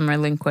 have him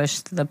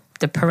relinquish the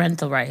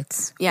parental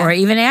rights. Yeah. Or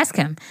even ask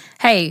him,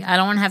 hey, I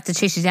don't want to have to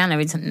chase you down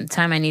every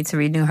time I need to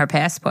renew her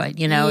passport.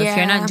 You know, if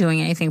you're not doing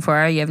anything for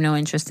her, you have no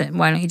interest in,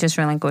 why don't you just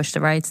relinquish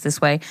the rights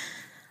this way?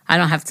 I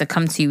don't have to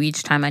come to you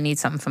each time I need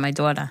something for my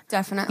daughter.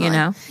 Definitely. You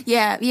know?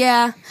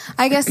 Yeah.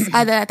 I guess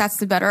that's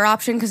the better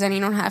option because then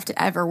you don't have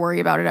to ever worry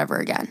about it ever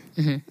again.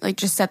 Mm-hmm. Like,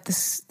 just set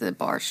the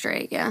bar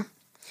straight, yeah.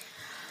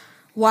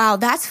 Wow,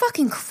 that's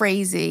fucking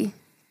crazy.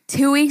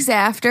 2 weeks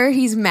after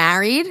he's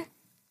married?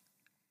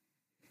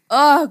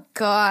 Oh,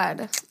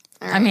 God.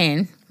 Right. I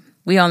mean,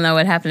 we all know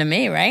what happened to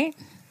me, right?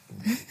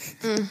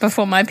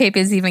 Before my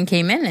papers even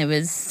came in, he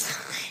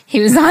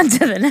was on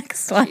to the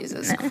next one.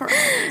 Jesus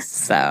Christ.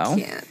 So.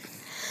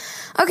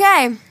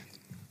 Okay.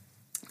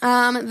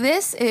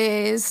 This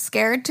is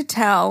scared to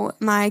tell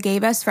my gay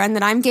best friend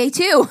that I'm gay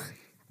too.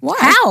 What?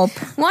 Help.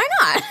 Why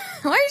not?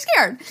 Why are you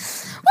scared?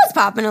 What's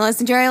poppin',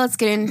 Alyssa and Jerry? Let's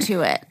get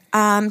into it.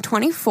 I'm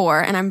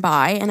 24 and I'm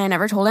bi and I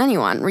never told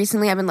anyone.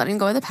 Recently, I've been letting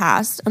go of the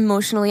past,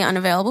 emotionally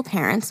unavailable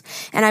parents,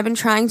 and I've been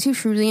trying to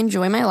truly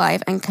enjoy my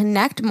life and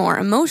connect more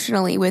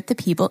emotionally with the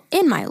people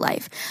in my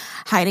life.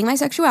 Hiding my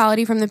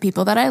sexuality from the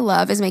people that I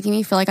love is making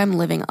me feel like I'm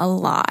living a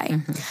lie.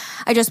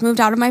 Mm-hmm. I just moved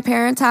out of my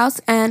parents'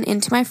 house and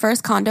into my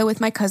first condo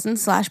with my cousin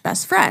 /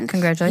 best friend.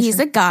 Congratulations. He's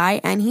a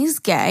guy and he's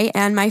gay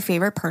and my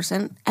favorite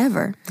person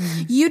ever.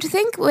 Mm-hmm. You'd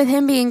think with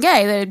him being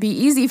gay that it'd be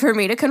easy for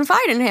me to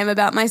confide in him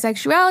about my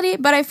sexuality,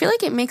 but I feel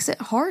like it makes it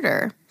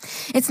harder.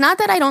 It's not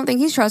that I don't think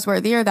he's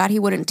trustworthy or that he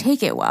wouldn't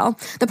take it well.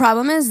 The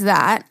problem is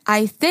that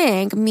I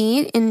think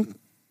me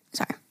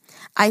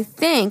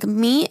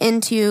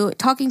into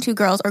talking to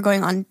girls or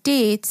going on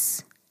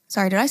dates.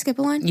 Sorry, did I skip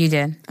a line? You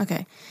did.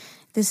 Okay.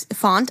 This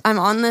font, I'm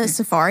on the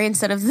Safari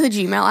instead of the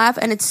Gmail app,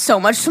 and it's so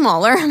much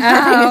smaller.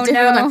 Oh,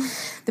 no.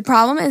 The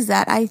problem is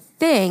that I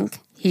think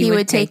he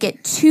would take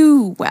it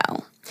too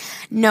well.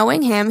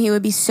 Knowing him, he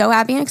would be so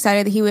happy and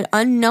excited that he would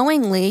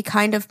unknowingly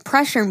kind of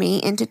pressure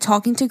me into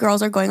talking to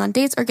girls or going on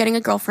dates or getting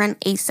a girlfriend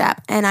ASAP,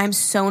 and I'm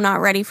so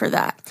not ready for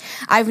that.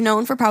 I've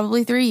known for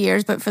probably 3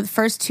 years, but for the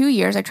first 2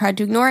 years, I tried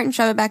to ignore it and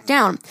shove it back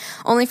down.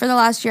 Only for the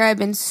last year, I've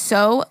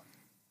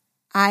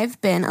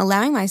been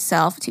allowing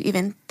myself to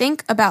even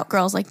think about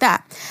girls like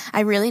that.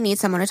 I really need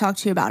someone to talk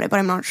to about it, but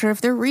I'm not sure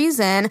if the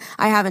reason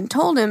I haven't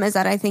told him is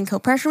that I think he'll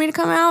pressure me to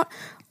come out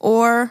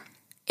or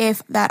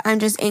if that I'm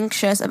just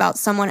anxious about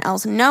someone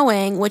else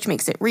knowing, which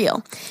makes it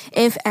real.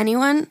 Is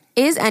anyone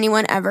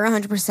ever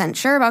 100%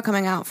 sure about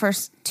coming out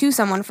to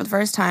someone for the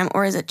first time,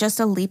 or is it just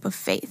a leap of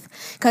faith?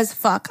 Because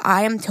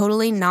I am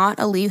totally not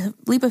a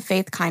leap of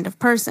faith kind of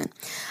person.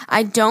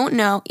 I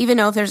don't even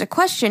know if there's a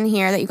question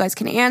here that you guys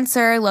can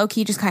answer.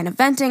 Low-key just kind of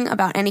venting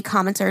about any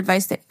comments or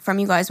advice from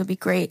you guys would be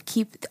great.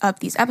 Keep up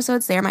these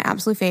episodes. They are my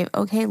absolute fave.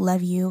 Okay,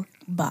 love you.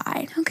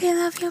 Bye. Okay,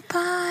 love you.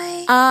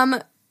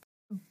 Bye.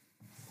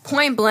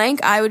 Point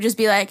blank, I would just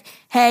be like,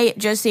 hey,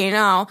 just so you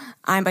know,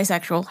 I'm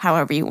bisexual,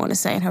 however you want to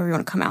say it, however you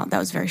want to come out. That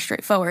was very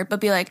straightforward.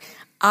 But be like,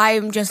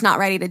 I'm just not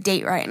ready to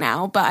date right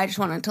now, but I just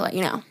wanted to let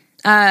you know.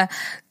 Can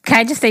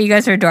I just say you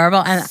guys are adorable?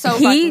 And so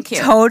he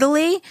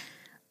totally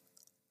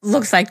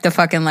looks like the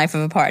fucking life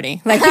of a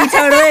party. Like, he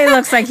totally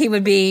looks like he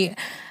would be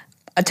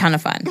a ton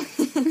of fun.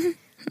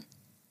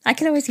 I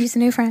could always use a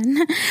new friend.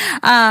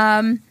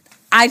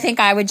 I think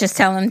I would just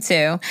tell him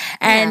to.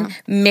 And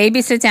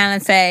maybe sit down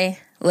and say,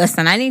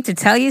 listen, I need to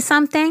tell you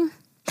something,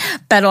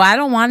 but I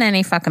don't want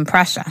any fucking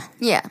pressure.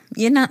 Yeah.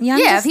 You understand?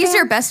 Yeah, if he's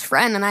your best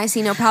friend, and I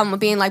see no problem with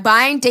being like, but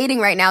I ain't dating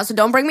right now, so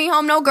don't bring me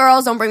home no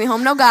girls, don't bring me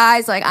home no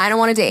guys, like, I don't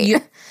want to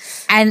date.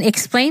 And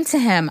explain to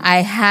him,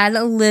 I had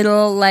a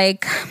little,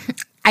 like,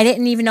 I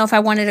didn't even know if I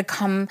wanted to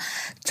come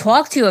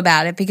talk to you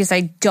about it because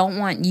I don't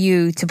want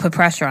you to put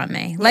pressure on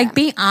me. Like,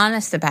 be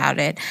honest about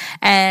it.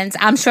 And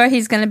I'm sure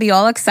he's going to be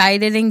all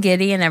excited and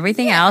giddy and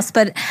everything else.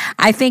 But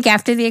I think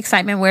after the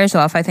excitement wears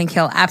off, I think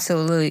he'll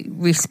absolutely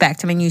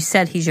respect. I mean, you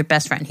said he's your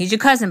best friend. He's your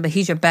cousin, but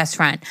he's your best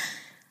friend.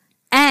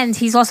 And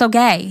he's also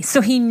gay.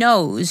 So he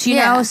knows, you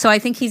know? So I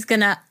think he's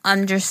going to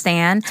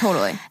understand.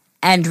 Totally.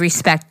 And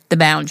respect the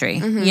boundary,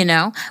 you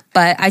know?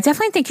 But I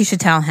definitely think you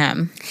should tell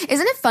him.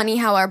 Isn't it funny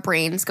how our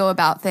brains go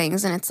about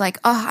things and it's like,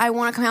 oh, I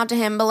want to come out to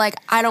him, but like,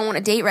 I don't want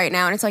to date right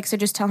now. And it's like, so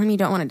just tell him you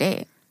don't want to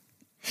date.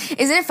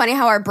 Isn't it funny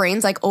how our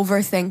brains like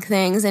overthink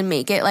things and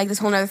make it like this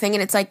whole other thing?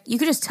 And it's like, you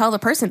could just tell the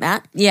person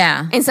that.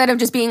 Yeah. Instead of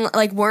just being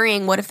like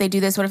worrying, what if they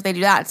do this? What if they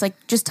do that? It's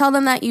like, just tell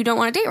them that you don't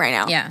want to date right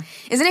now. Yeah.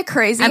 Isn't it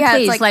crazy? And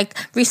please, like,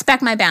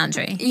 respect my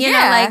boundary. You know,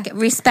 like,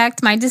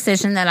 respect my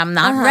decision that I'm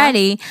not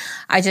ready.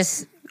 I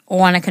just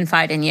want to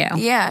confide in you.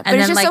 Yeah, but and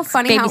it's then, just so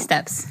funny baby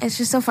steps. It's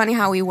just so funny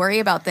how we worry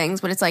about things,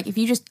 but it's like if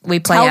you just play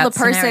tell out the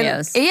person,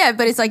 scenarios. Yeah,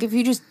 but it's like if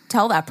you just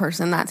tell that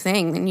person that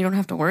thing, then you don't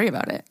have to worry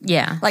about it.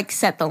 Yeah, like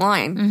set the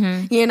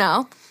line. You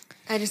know,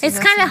 it's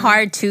kind of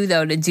hard too,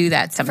 though, to do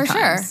that sometimes. For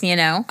sure, you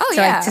know. Oh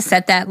so, like, to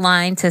set that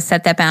line, to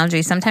set that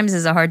boundary, sometimes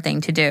is a hard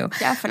thing to do.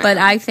 Definitely, but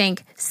I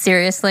think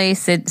seriously,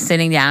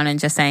 sitting down and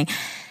just saying,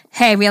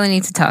 "Hey, I really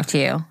need to talk to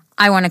you.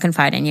 I want to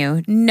confide in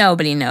you.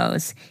 Nobody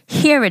knows.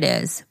 Here it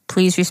is.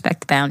 Please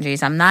respect the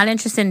boundaries. I'm not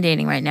interested in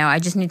dating right now. I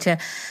just need to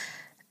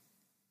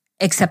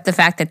accept the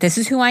fact that this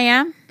is who I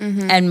am.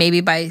 And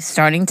maybe by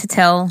starting to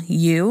tell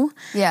you,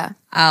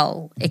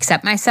 I'll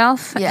accept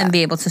myself and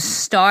be able to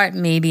start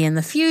maybe in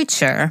the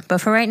future. But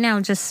for right now,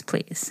 just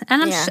please.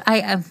 And or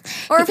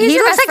if he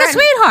looks like friend, a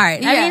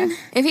sweetheart. Yeah. I mean,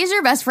 if he's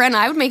your best friend,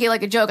 I would make it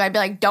like a joke. I'd be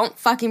like, don't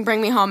fucking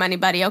bring me home,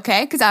 anybody,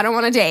 okay? Because I don't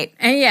want to date.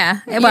 And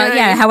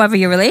however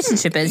your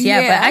relationship is. But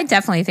I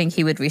definitely think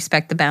he would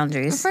respect the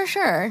boundaries. For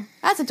sure.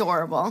 That's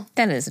adorable.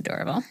 That is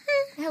adorable.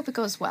 I hope it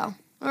goes well.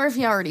 Or if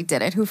he already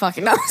did it, who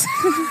fucking knows?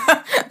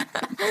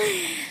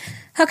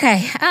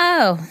 Okay.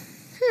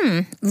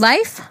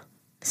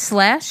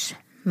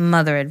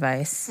 Life/mother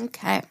advice.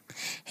 Okay.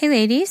 Hey,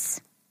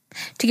 ladies.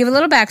 To give a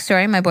little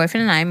backstory, my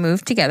boyfriend and I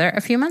moved together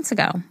a few months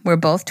ago. We're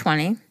both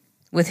 20.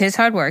 With his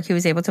hard work, he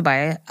was able to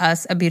buy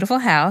us a beautiful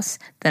house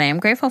that I am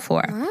grateful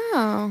for.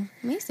 Wow.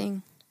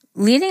 Amazing.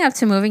 Leading up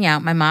to moving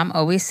out, my mom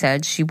always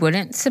said she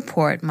wouldn't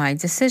support my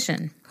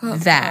decision.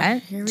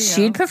 That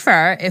she'd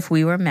prefer if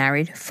we were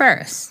married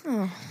first,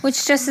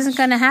 which just isn't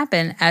going to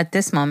happen at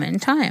this moment in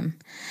time.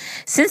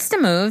 Since the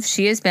move,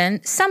 she has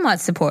been somewhat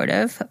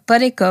supportive,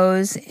 but it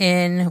goes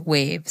in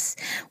waves.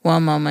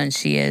 One moment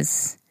she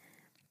is,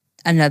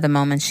 another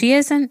moment she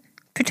isn't,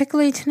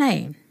 particularly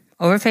tonight.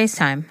 Over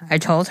FaceTime, I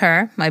told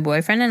her my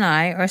boyfriend and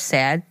I are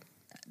sad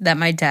that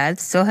my dad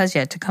still has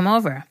yet to come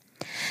over.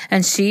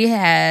 And she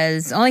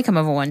has only come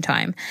over one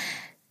time.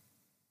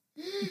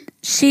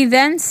 She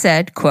then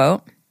said,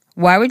 quote,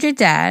 "Why would your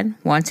dad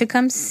want to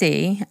come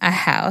see a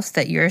house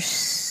that you're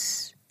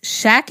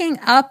shacking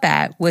up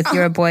at with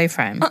your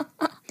boyfriend?"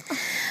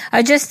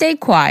 I just stayed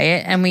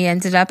quiet and we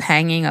ended up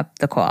hanging up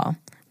the call.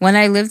 When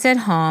I lived at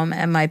home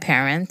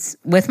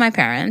with my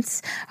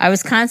parents, I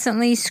was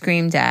constantly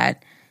screamed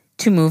at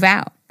to move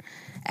out.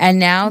 And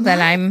now that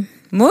I'm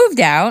moved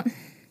out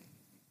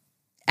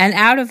and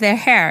out of their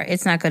hair,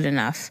 it's not good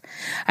enough.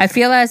 I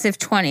feel as if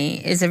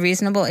 20 is a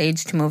reasonable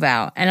age to move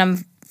out, and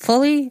I'm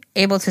fully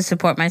able to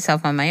support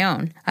myself on my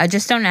own. I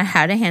just don't know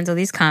how to handle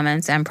these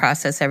comments and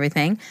process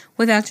everything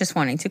without just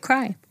wanting to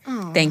cry.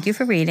 Aww. Thank you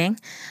for reading.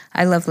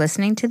 I love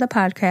listening to the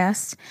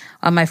podcast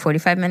on my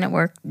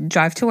 45-minute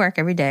drive to work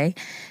every day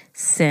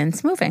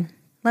since moving.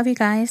 Love you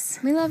guys.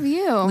 We love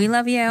you. We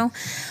love you.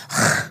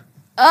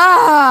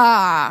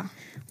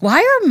 Why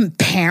are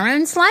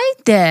parents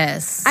like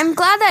this? I'm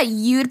glad that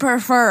you'd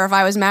prefer if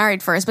I was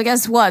married first, but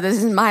guess what?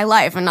 This is my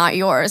life and not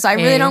yours. I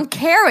really don't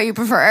care what you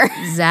prefer.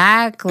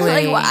 Exactly.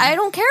 I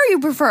don't care what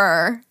you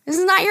prefer. This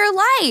is not your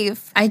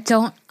life. I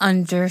don't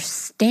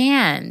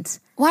understand.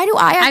 Why do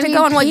I have to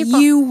go on what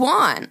you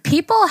want?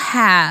 People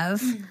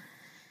have...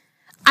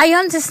 I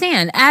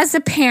understand. As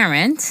a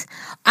parent,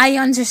 I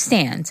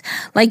understand.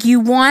 Like, you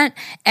want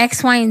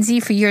X, Y, and Z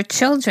for your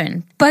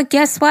children. But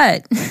guess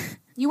what?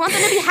 You want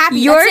them to be happy.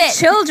 Your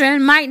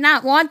children might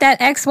not want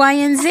that X, Y,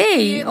 and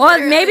Z. Or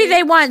maybe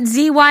they want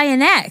Z, Y,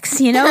 and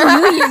X. You know,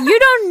 you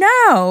don't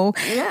know.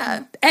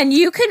 Yeah. And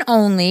you can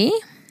only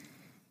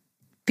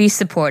be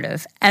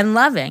supportive and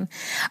loving.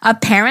 A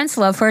parent's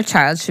love for a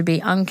child should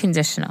be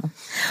unconditional.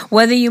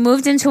 Whether you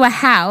moved into a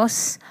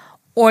house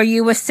or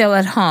you were still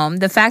at home,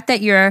 the fact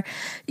that your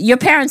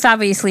parents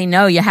obviously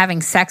know you're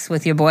having sex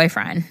with your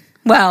boyfriend.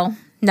 Well,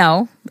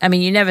 no. I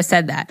mean, you never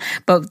said that.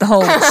 But the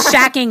whole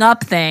shacking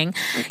up thing,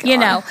 you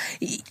know.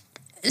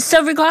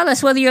 So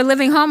regardless, whether you're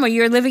living home or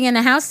you're living in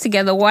a house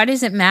together, why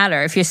does it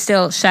matter if you're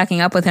still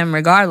shacking up with him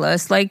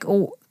regardless? Like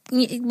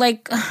I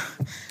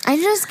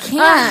just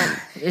can't.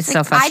 It's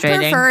so frustrating.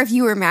 I prefer if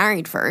you were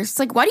married first.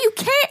 Like, why do you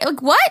care?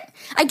 Like, what?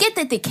 I get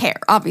that they care.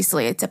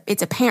 Obviously,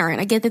 it's a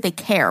parent. I get that they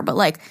care. But,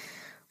 like,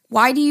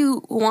 why do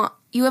you want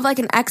you have like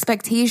an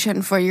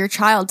expectation for your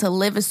child to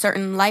live a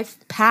certain life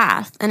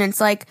path. And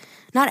it's like,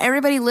 not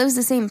everybody lives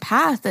the same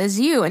path as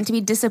you, and to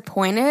be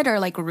disappointed or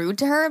like rude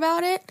to her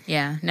about it.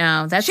 Yeah,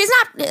 no, that's...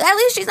 at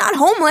least she's not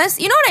homeless.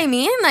 You know what I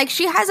mean? Like,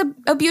 she has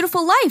a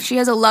beautiful life. She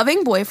has a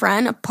loving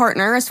boyfriend, a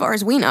partner, as far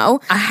as we know.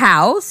 A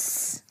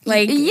house.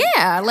 Like,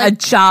 yeah. Like, a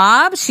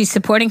job. She's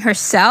supporting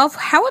herself.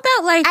 How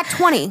about like... At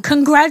 20.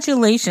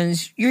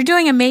 Congratulations. You're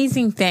doing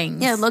amazing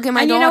things. Yeah, look at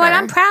my daughter. And you know what?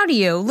 I'm proud of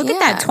you. Look at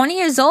that. 20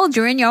 years old.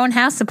 You're in your own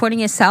house supporting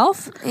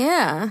yourself.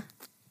 Yeah.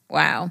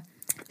 Wow.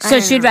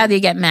 So she'd rather you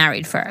get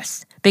married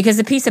first. Because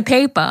a piece of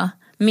paper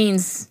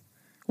means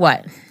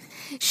what?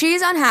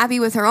 She's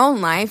unhappy with her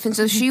own life, and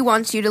so she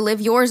wants you to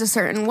live yours a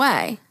certain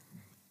way.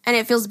 And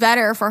it feels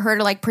better for her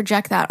to, like,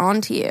 project that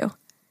onto you.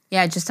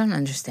 Yeah, I just don't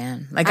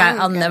understand. Like,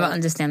 I'll never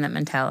understand that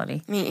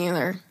mentality. Me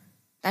either.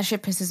 That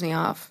shit pisses me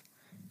off.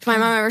 If my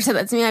mom ever said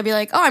that to me, I'd be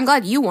like, oh, I'm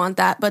glad you want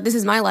that, but this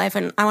is my life,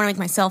 and I want to make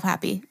myself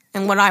happy.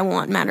 And what I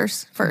want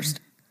matters first.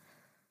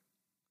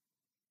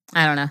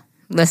 I don't know.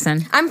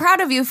 Listen. I'm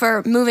proud of you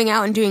for moving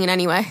out and doing it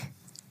anyway.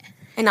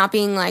 And not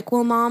being like,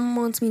 well, mom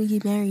wants me to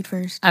get married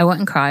first. I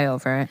wouldn't cry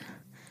over it.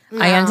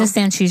 No. I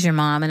understand she's your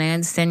mom, and I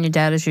understand your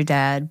dad is your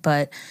dad,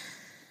 but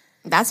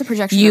that's a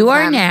projection. You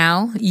are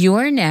now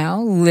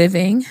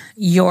living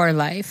your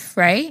life,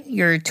 right?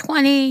 You're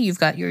 20, you've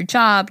got your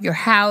job, your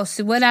house,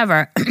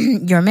 whatever.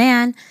 Your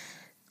man.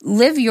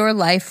 Live your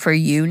life for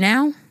you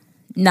now,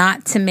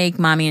 not to make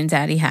mommy and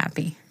daddy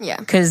happy. Yeah.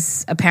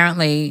 Because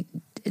apparently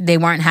they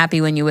weren't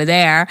happy when you were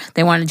there.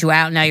 They wanted you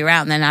out. Now you're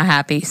out and they're not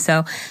happy.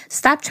 So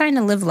stop trying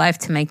to live life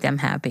to make them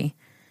happy.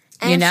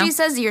 And if she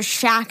says you're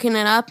shacking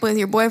it up with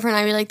your boyfriend,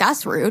 I'd be like,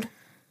 that's rude.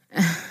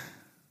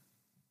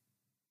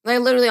 Like,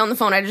 literally on the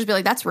phone, I'd just be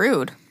like, that's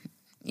rude.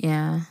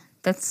 Yeah,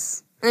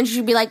 that's... And then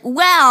she'd be like,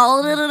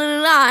 well, da, da,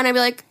 da, da. And I'd be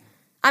like,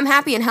 I'm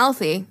happy and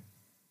healthy.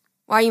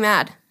 Why are you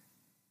mad?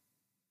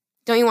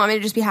 Don't you want me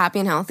to just be happy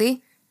and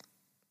healthy?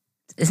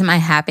 Isn't my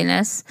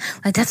happiness?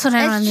 Like, that's what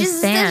I don't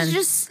understand.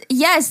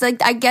 Yes,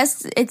 like, I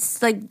guess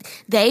it's like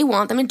they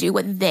want them to do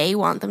what they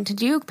want them to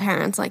do,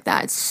 parents like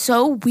that. It's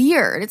so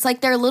weird. It's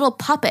like they're little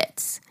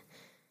puppets.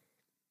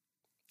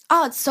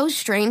 Oh, it's so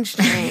strange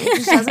to me. It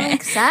just doesn't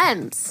make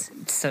sense.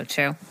 It's so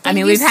true. I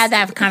mean, we've had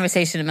that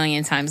conversation a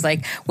million times.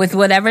 Like, with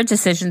whatever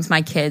decisions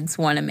my kids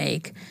want to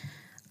make,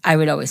 I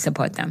would always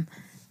support them.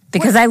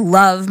 Because I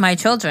love my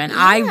children. Yeah.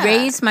 I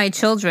raised my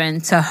children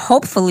to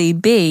hopefully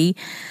be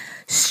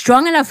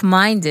strong enough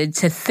minded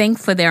to think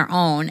for their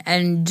own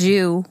and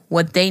do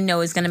what they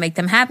know is going to make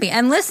them happy.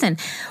 And listen,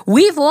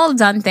 we've all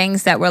done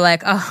things that were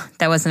like, oh,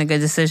 that wasn't a good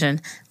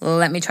decision.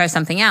 Let me try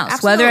something else.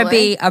 Absolutely. Whether it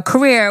be a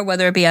career,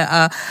 whether it be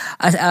a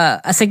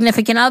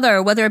significant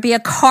other, whether it be a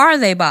car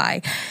they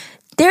buy.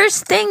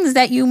 There's things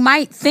that you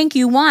might think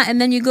you want,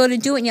 and then you go to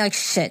do it, and you're like,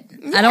 shit,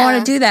 I don't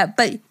want to do that.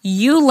 But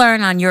you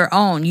learn on your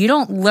own. You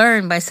don't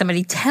learn by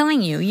somebody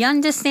telling you. You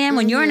understand?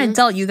 When you're an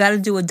adult, you got to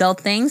do adult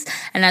things,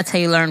 and that's how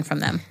you learn from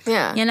them.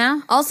 Yeah. You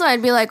know? Also,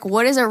 I'd be like,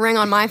 what is a ring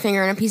on my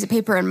finger and a piece of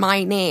paper in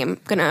my name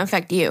going to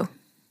affect you?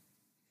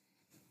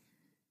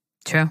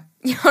 True.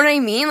 You know what I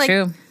mean? Like,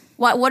 true.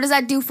 What does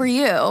that do for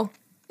you?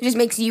 It just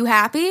makes you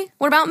happy?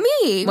 What about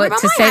me? What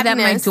about to my say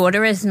happiness? That my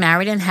daughter is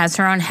married and has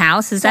her own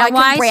house? Is so that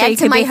why? I can brag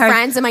to my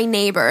friends and my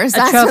neighbors.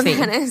 That's trophy.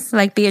 What that is.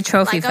 Like, be a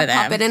trophy like for them.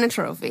 Like a puppet and a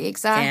trophy.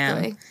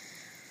 Exactly. Damn.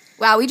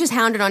 Wow, we just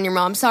hounded on your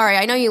mom. Sorry.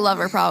 I know you love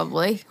her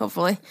probably,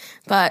 hopefully.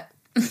 But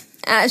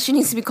she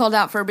needs to be called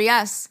out for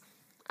BS.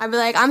 I'd be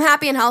like, I'm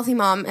happy and healthy,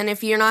 Mom. And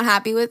if you're not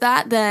happy with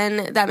that,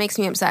 then that makes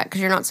me upset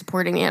because you're not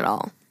supporting me at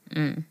all.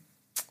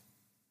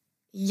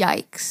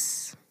 Yikes.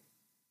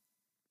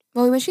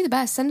 Well, we wish you the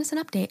best. Send us an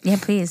update. Yeah,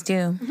 please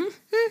do.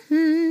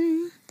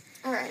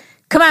 All right.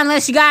 Come on,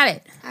 Liz, you got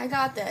it. I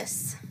got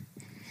this.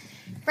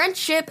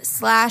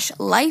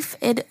 Friendship/life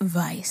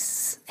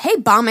advice. Hey,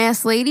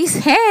 bomb-ass ladies.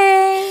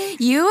 Hey.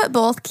 You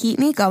both keep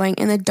me going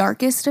in the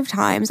darkest of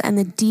times and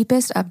the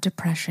deepest of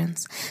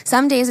depressions.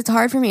 Some days it's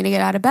hard for me to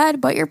get out of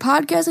bed, but your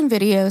podcasts and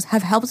videos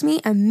have helped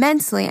me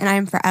immensely, and I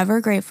am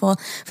forever grateful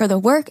for the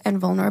work and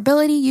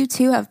vulnerability you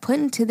two have put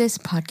into this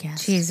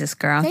podcast. Jesus,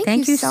 girl.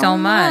 Thank you so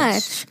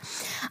much.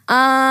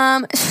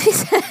 She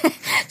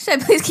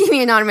said, please keep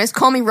me anonymous.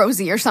 Call me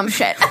Rosie or some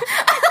shit.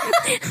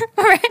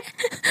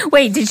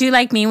 Wait, did you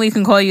like me? We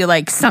can call you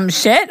like some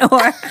shit, or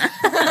all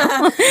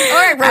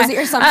right, Rosie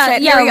or some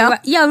shit. Here we go.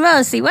 Yo,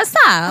 Rosie, what's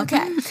up?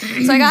 Okay,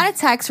 so I got a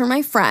text from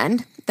my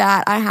friend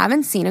that I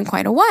haven't seen in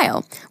quite a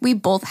while. We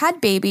both had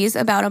babies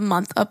about a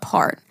month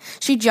apart.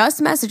 She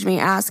just messaged me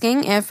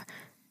asking if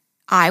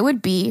I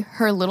would be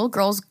her little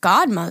girl's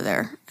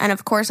godmother, and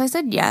of course I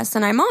said yes,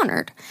 and I'm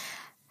honored.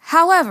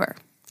 However,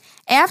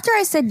 after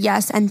I said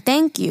yes and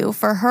thank you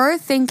for her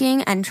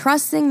thinking and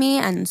trusting me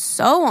and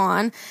so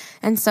on,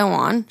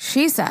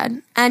 she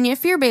said, and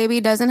if your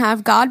baby doesn't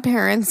have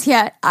godparents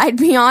yet, I'd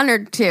be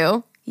honored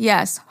to.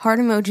 Yes, heart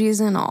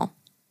emojis and all.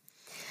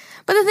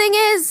 But the thing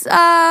is,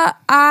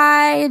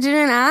 I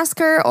didn't ask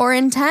her or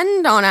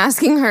intend on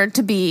asking her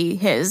to be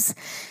his.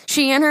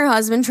 She and her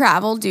husband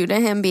traveled due to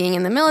him being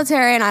in the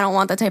military, and I don't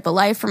want that type of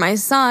life for my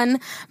son.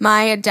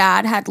 My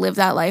dad had lived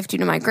that life due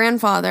to my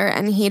grandfather,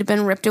 and he'd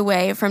been ripped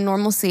away from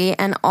normalcy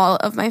and all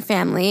of my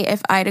family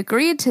if I'd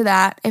agreed to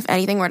that if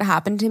anything were to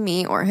happen to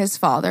me or his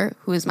father,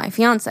 who is my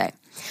fiance.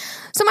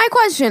 So my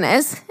question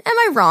is, am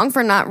I wrong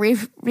for not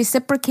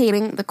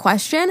reciprocating the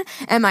question?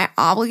 Am I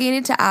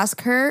obligated to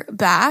ask her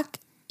back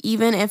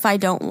even if I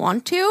don't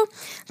want to?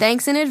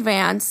 Thanks in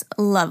advance,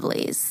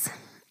 lovelies.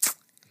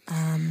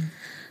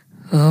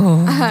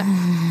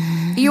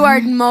 You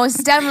are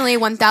most definitely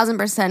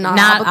 1,000%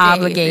 not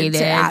obligated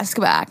to ask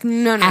back.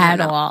 No,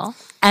 at all.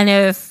 And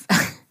if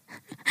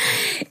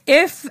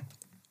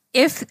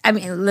I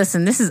mean,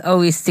 listen, this is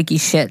always sticky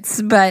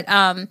shits, but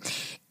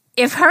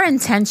if her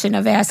intention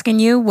of asking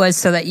you was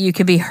so that you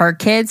could be her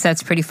kids,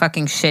 that's pretty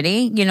fucking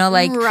shitty,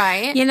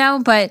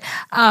 right? But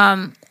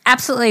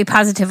absolutely,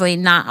 positively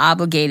not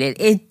obligated.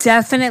 It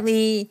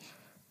definitely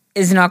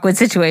is an awkward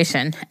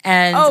situation.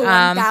 And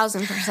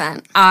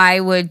 1,000%. I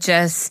would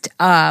just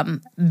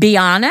be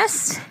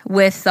honest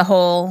with the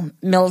whole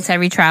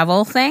military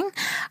travel thing.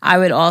 I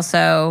would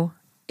also,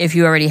 if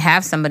you already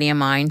have somebody in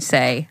mind,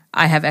 say,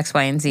 I have X,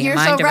 Y, and Z in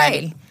mind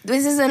already. Right.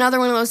 This is another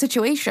one of those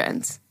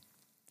situations.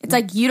 It's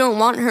like you don't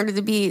want her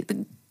to be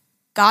the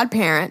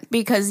godparent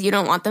because you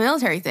don't want the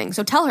military thing.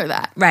 So tell her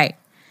that. Right.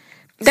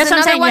 That's what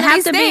I'm saying. You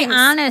have to be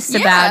honest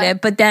about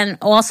it. But then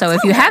also,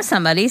 if you have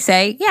somebody,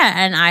 say, yeah,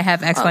 and I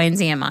have X, Y, and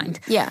Z in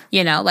mind. Yeah.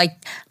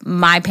 Like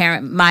my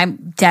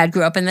dad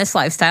grew up in this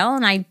lifestyle,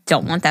 and I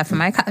don't want that for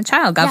my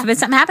child. God forbid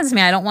something happens to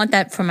me. I don't want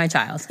that for my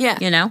child. Yeah.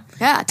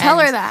 Yeah, tell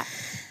her that.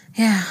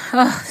 Yeah.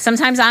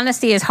 Sometimes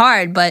honesty is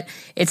hard, but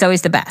it's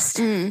always the best.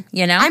 I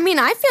mean,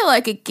 I feel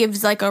like it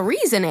gives like a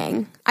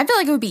reasoning. I feel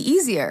like it would be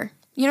easier.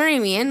 You know what I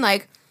mean?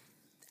 Like,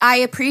 I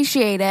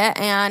appreciate it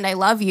and I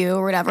love you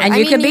or whatever. And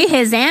you could be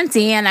his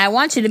auntie and I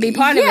want you to be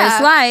part of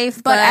his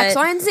life. But X,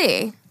 Y, and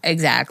Z.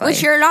 Exactly.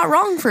 Which you're not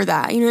wrong for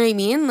that. You know what I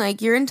mean?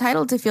 Like, you're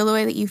entitled to feel the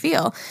way that you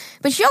feel.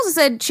 But she also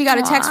said she got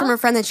a text from her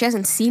friend that she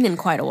hasn't seen in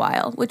quite a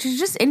while, which is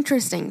just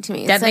interesting to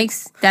me.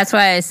 That's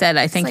why I said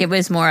I think it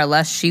was more or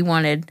less she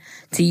wanted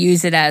to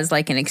use it as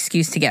like an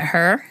excuse to get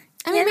her.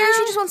 I mean, maybe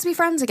she just wants to be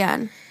friends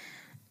again.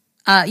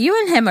 You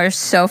and him are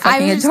so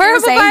fucking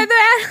adorable, by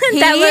that.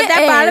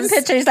 That bottom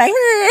picture is like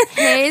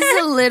his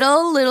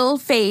little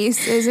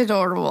face is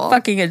adorable,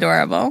 fucking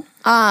adorable.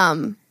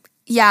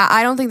 Yeah,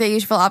 I don't think that you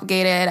should feel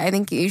obligated. I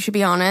think you should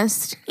be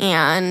honest,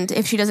 and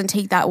if she doesn't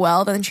take that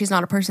well, then she's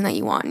not a person that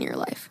you want in your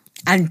life.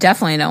 I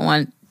definitely don't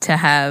want to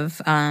have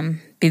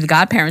be the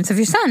godparents of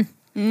your son.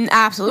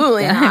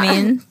 Absolutely not.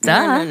 I mean,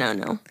 duh.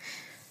 No.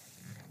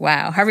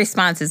 Wow, her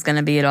response is going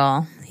to be it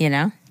all.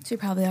 She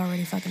probably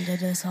already fucking did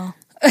this all.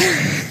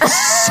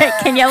 Shit,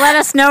 can you let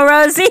us know,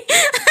 Rosie?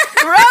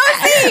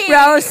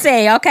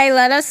 Rosie, okay,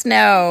 let us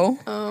know.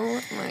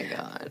 Oh my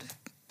god.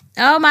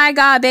 Oh my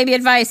god, baby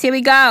advice. Here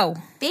we go.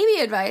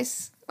 Baby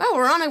advice. Wow,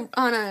 we're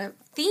on a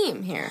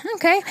theme here.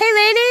 Okay. Hey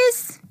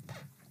ladies.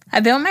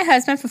 I've been with my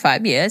husband for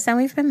 5 years and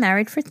we've been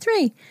married for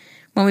 3.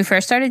 When we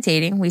first started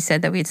dating, we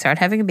said that we'd start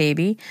having a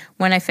baby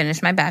when I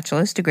finished my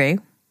bachelor's degree,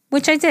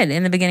 which I did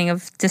in the beginning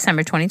of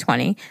December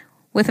 2020.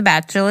 With a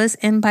bachelor's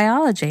in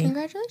biology.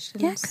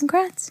 Congratulations. Yeah,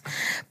 congrats.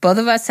 Both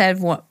of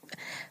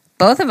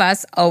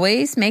us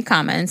always make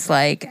comments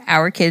like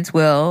our kids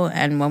will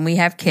and when we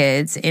have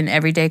kids in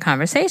everyday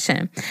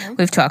conversation. Okay.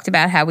 We've talked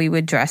about how we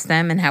would dress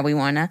them and how we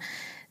want to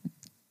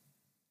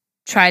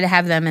try to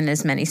have them in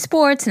as many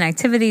sports and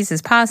activities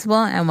as possible.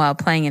 And while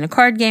playing in a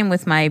card game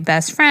with my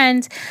best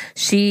friend,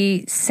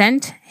 she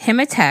sent him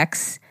a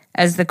text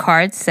as the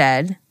card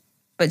said,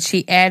 but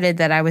she added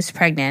that I was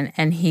pregnant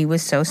and he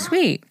was so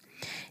sweet.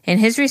 In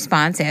his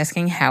response,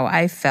 asking how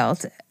I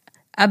felt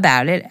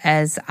about it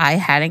as I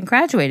hadn't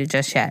graduated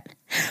just yet.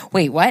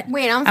 Wait, what?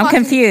 Wait, I'm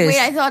confused. Wait,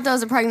 I thought that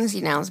was a pregnancy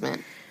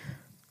announcement.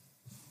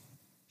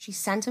 She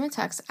sent him a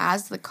text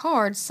as the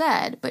card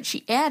said, but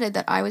she added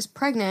that I was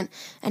pregnant,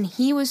 and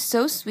he was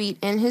so sweet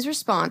in his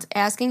response,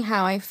 asking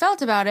how I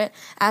felt about it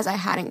as I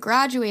hadn't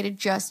graduated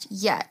just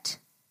yet.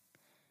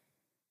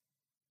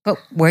 But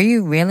were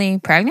you really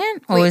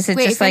pregnant? Or was it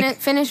just like...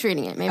 Finish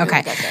reading it. Maybe okay.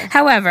 We'll get there.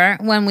 However,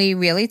 when we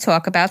really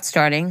talk about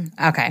starting...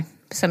 Okay,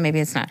 so maybe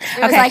it's not.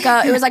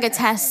 It was like a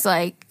test,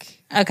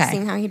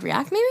 seeing how he'd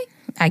react, maybe?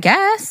 I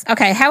guess.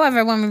 Okay,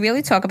 however, when we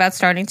really talk about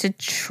starting to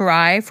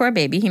try for a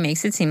baby, he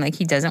makes it seem like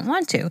he doesn't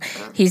want to.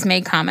 He's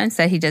made comments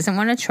that he doesn't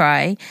want to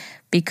try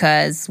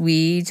because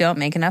we don't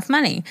make enough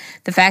money.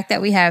 The fact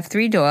that we have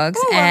 3 dogs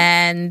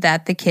and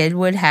that the kid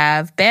would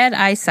have bad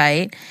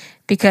eyesight...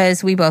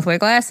 because we both wear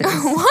glasses.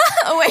 What?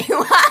 Wait,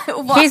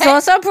 what? He's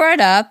also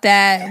brought up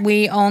that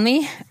he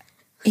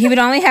would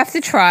only have to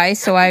try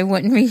so I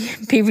wouldn't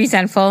be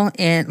resentful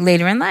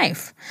later in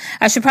life.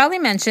 I should probably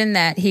mention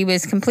that he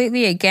was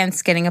completely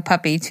against getting a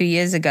puppy 2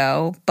 years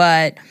ago,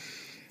 but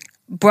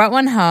brought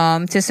one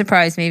home to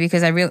surprise me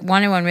because I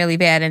wanted one really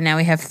bad, and now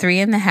we have 3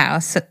 in the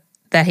house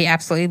that he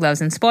absolutely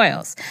loves and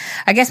spoils.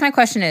 I guess my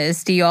question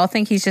is, do you all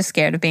think he's just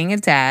scared of being a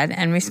dad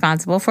and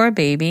responsible for a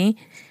baby?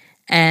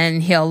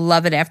 And he'll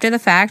love it after the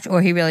fact,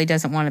 or he really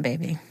doesn't want a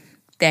baby?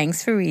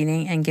 Thanks for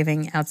reading and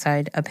giving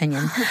outside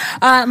opinion.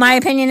 My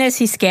opinion is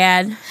he's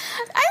scared.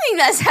 I think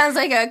that sounds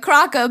like a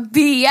crock of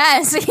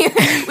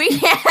BS. We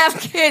can't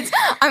have kids.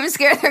 I'm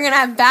scared they're going to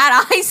have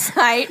bad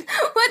eyesight.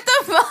 What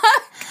the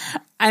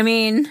fuck? I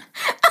mean,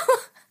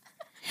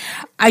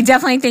 I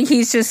definitely think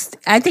he's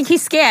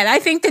scared. I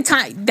think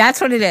that's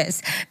what it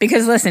is.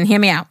 Because listen, hear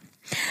me out.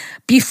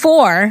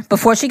 Before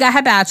she got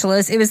her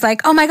bachelor's, it was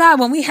like, oh my God,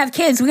 when we have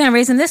kids, we're going to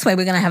raise them this way.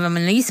 We're going to have them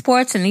in these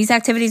sports and these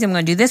activities, and we're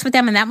going to do this with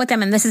them and that with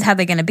them, and this is how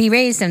they're going to be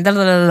raised, and blah,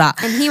 blah, blah, blah.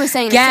 And he was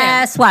saying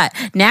guess what?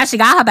 Now she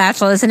got her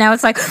bachelor's, and now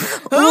it's like,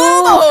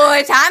 oh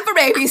boy, time for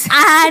babies.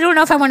 I don't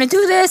know if I want to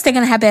do this. They're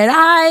going to have bad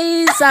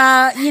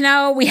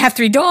eyes. We have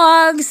 3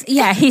 dogs.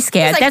 Yeah, he's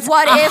scared. Like, that's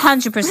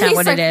 100%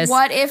 what it is.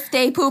 What if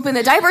they poop in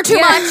the diaper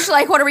too much?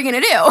 Like, what are we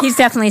going to do? He's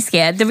definitely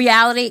scared. The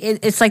reality,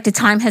 it's like the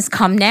time has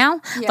come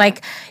now. Yeah.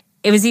 Like,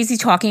 it was easy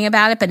talking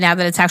about it, but now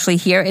that it's actually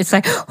here, it's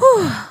like,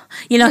 whew.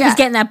 He's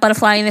getting that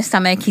butterfly in his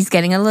stomach. He's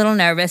getting a little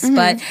nervous,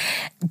 but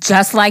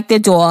just like the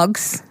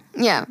dogs.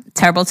 Yeah.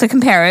 Terrible to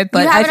compare it,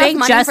 but I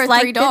think just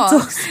like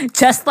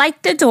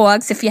the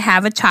dogs, if you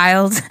have a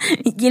child, dogs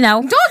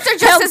are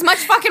just as much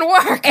fucking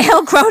work.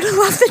 He'll grow to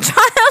love the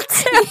child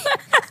too.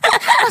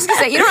 I was going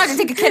to say, you don't have to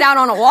take a kid out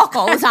on a walk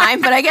all the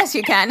time, but I guess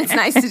you can. It's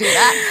nice to do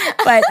that.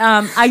 But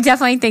I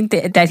definitely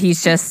think that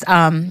he's just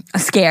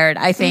scared.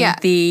 I think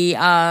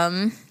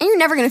and you're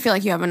never going to feel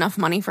like you have enough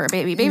money for a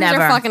baby. Babies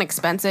are fucking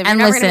expensive. You're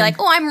never going to be like,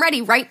 oh, I'm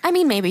ready, right? I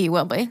mean, maybe you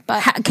will be.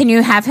 But can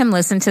you have him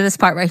listen to this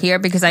part right here?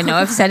 Because I know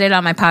I've said it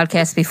on my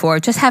podcast before.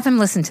 Just have him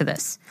listen to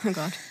this. Oh,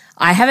 God.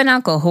 I have an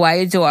uncle who I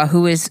adore,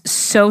 who is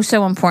so,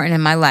 so important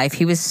in my life.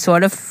 He was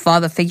sort of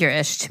father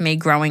figure-ish to me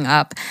growing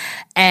up.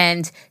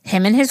 And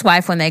him and his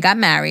wife, when they got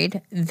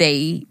married,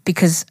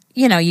 because,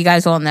 you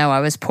guys all know I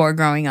was poor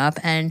growing up,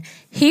 and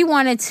he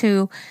wanted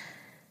to,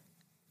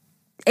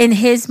 in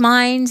his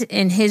mind,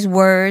 in his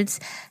words,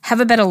 have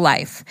a better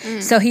life.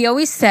 So he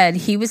always said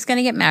he was going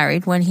to get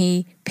married when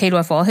he paid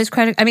off all his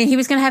credit. I mean, he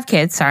was going to have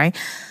kids,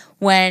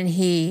 when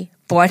he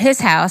bought his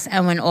house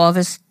and when all of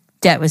his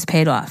debt was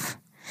paid off.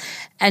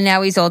 And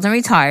now he's old and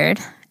retired,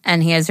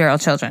 and he has 0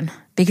 children.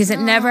 Because it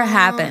never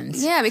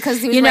happens. Yeah,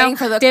 because he was waiting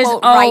for the,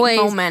 quote, right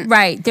moment.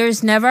 Right.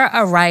 There's never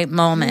a right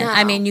moment. No.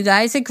 I mean, you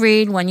guys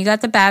agreed when you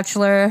got the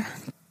bachelor,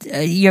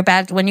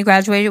 when you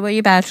graduated with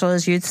your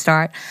bachelor's, you'd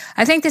start.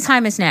 I think the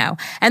time is now.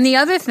 And the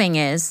other thing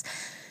is,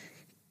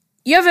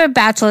 you have a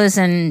bachelor's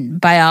in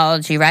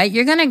biology, right?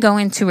 You're going to go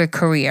into a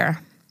career.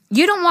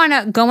 You don't want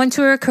to go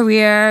into a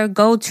career,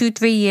 go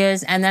 2-3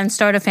 years, and then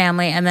start a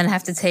family, and then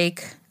have to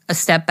take a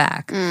step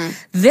back.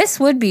 This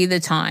would be the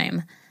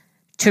time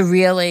to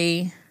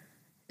really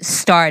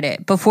start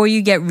it before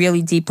you get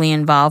really deeply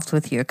involved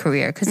with your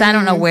career. Because I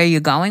don't know where you're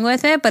going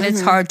with it, but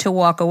it's hard to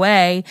walk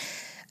away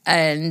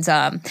and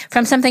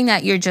from something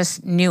that you're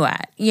just new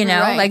at,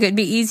 Right. Like it'd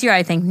be easier,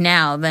 I think,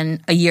 now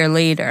than a year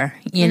later,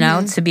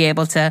 to be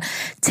able to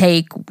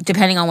take,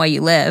 depending on where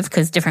you live,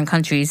 because different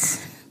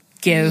countries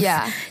give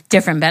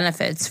different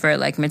benefits for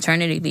like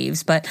maternity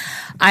leaves. But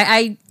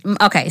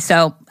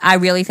so I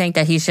really think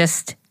that he's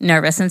just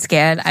nervous and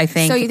scared. I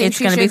think it's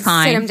going to be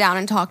fine. Sit him down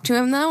and talk to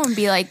him though, and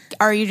be like,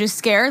 "Are you just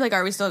scared? Like,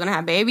 are we still going to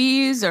have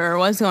babies, or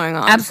what's going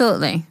on?"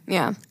 Absolutely.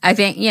 Yeah. I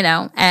think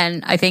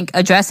and I think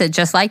address it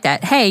just like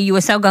that. Hey, you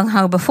were so gung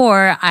ho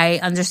before. I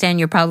understand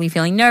you're probably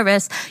feeling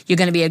nervous. You're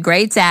going to be a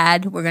great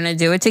dad. We're going to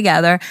do it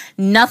together.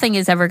 Nothing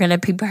is ever going to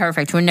be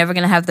perfect. We're never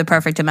going to have the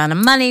perfect amount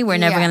of money. We're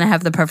never going to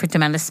have the perfect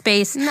amount of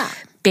space. No.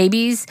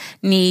 Babies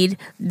need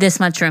this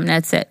much room.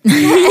 That's it.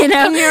 In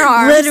your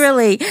arms.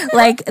 Literally,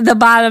 like the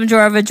bottom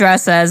drawer of a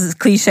dress, as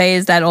cliche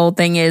as that old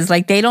thing is,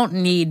 like they don't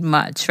need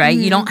much, right?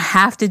 You don't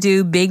have to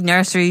do big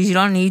nurseries. You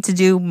don't need to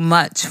do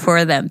much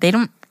for them. They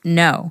don't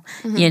know,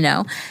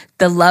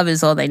 the love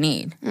is all they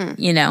need,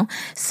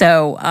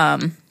 So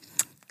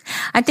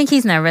I think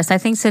he's nervous. I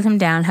think sit him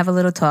down, have a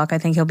little talk. I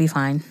think he'll be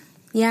fine.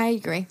 Yeah, I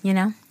agree.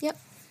 Yep.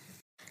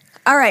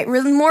 All right,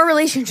 more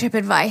relationship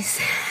advice.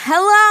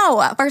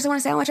 Hello! First, I want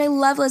to say how much I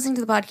love listening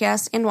to the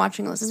podcast and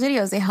watching Alyssa's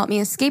videos. They help me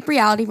escape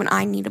reality when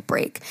I need a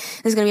break.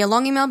 This is going to be a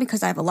long email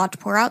because I have a lot to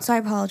pour out, so I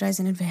apologize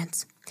in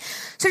advance.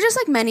 So just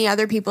like many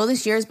other people,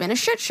 this year has been a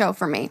shit show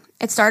for me.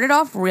 It started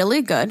off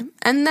really good,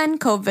 and then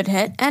COVID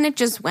hit, and it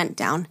just went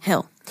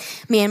downhill.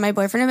 Me and my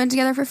boyfriend have been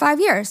together for 5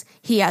 years.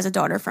 He has a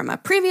daughter from a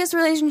previous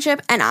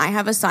relationship, and I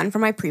have a son from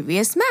my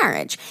previous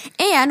marriage.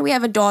 And we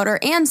have a daughter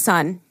and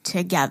son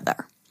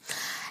together.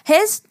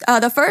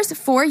 The first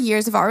 4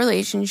 years of our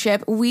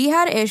relationship, we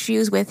had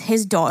issues with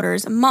his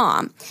daughter's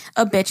mom,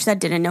 a bitch that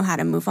didn't know how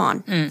to move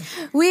on.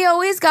 We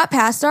always got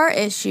past our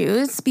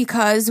issues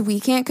because we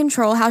can't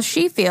control how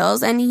she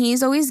feels, and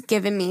he's always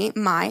given me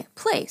my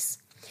place.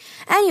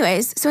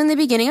 Anyways, so in the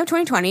beginning of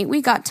 2020,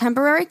 we got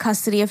temporary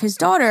custody of his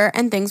daughter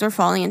and things were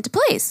falling into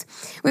place.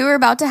 We were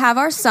about to have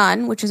our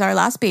son, which is our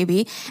last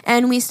baby,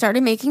 and we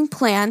started making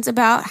plans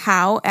about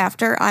how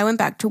after I went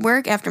back to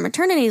work after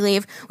maternity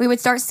leave, we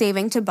would start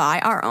saving to buy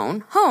our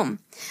own home.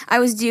 I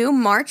was due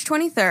March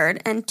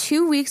 23rd, and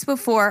 2 weeks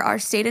before our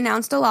state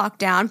announced a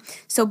lockdown,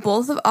 so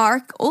both of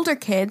our older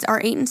kids,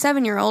 our 8 and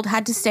 7-year-old,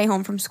 had to stay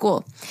home from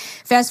school.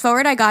 Fast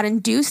forward, I got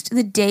induced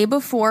the day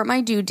before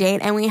my due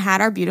date, and we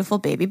had our beautiful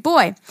baby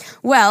boy.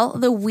 Well,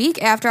 the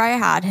week after I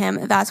had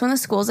him, that's when the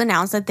schools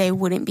announced that they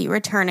wouldn't be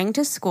returning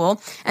to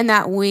school and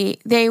that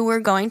they were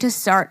going to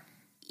start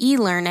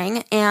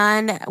e-learning.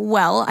 And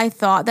well, I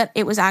thought that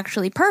it was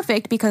actually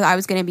perfect because I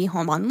was going to be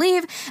home on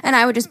leave and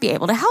I would just be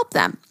able to help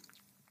them.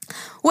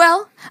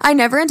 Well, I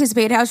never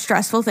anticipated how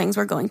stressful things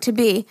were going to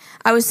be.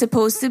 I was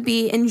supposed to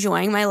be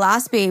enjoying my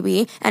last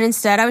baby, and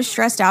instead I was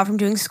stressed out from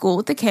doing school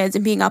with the kids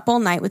and being up all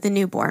night with the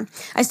newborn.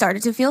 I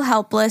started to feel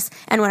helpless,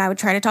 and when I would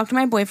try to talk to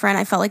my boyfriend,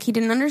 I felt like he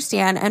didn't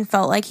understand and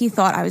felt like he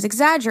thought I was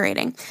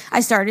exaggerating.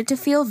 I started to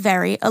feel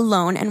very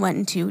alone and went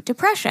into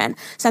depression,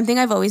 something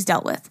I've always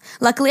dealt with.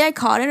 Luckily, I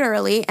caught it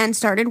early and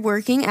started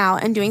working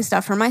out and doing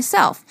stuff for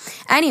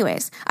myself.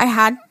 Anyways, I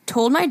had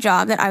told my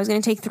job that I was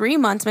going to take 3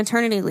 months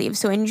maternity leave,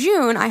 so in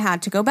June, I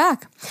had to go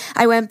back.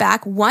 I went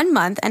back 1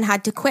 month and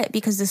had to quit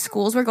because the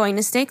schools were going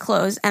to stay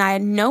closed and I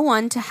had no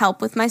one to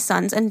help with my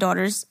son's and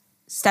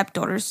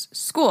stepdaughter's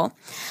school.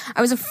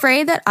 I was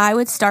afraid that I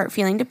would start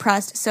feeling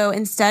depressed, so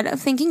instead of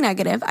thinking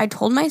negative, I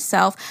told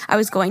myself I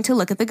was going to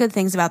look at the good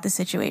things about the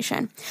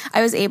situation.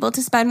 I was able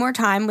to spend more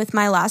time with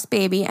my last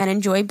baby and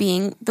enjoy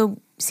being the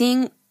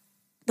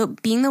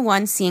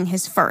one seeing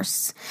his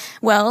firsts.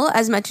 Well,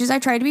 as much as I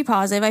tried to be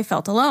positive, I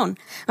felt alone.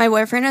 My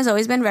boyfriend has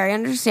always been very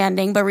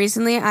understanding, but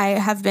recently I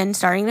have been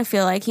starting to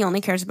feel like he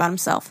only cares about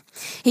himself.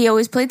 He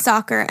always played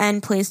soccer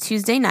and plays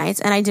Tuesday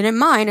nights, and I didn't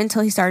mind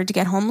until he started to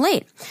get home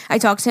late. I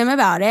talked to him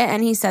about it,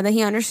 and he said that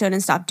he understood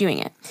and stopped doing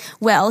it.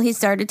 Well, he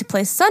started to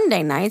play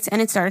Sunday nights, and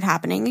it started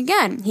happening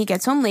again. He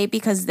gets home late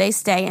because they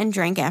stay and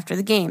drink after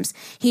the games.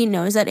 He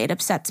knows that it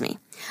upsets me.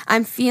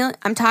 I'm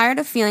tired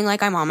of feeling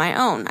like I'm on my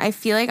own. I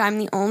feel like I'm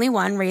the only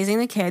one raising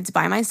the kids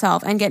by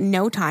myself and get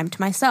no time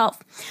to myself.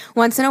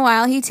 Once in a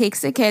while, he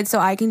takes the kids so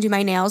I can do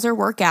my nails or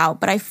work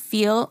out, but I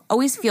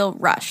always feel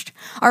rushed.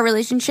 Our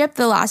relationship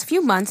the last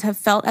few months have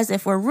felt as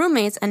if we're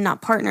roommates and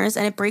not partners,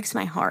 and it breaks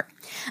my heart.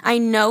 I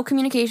know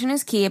communication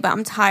is key, but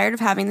I'm tired of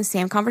having the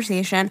same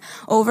conversation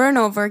over and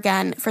over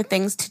again for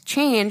things to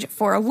change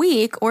for a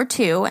week or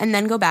two and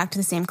then go back to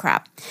the same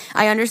crap.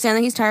 I understand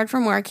that he's tired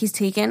from work. He's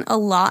taken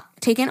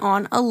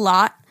on a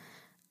lot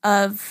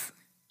of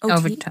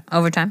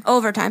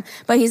overtime,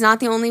 but he's not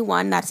the only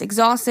one that's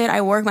exhausted. I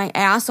work my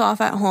ass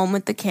off at home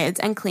with the kids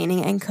and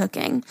cleaning and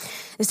cooking.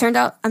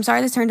 I'm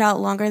sorry this turned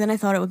out longer than I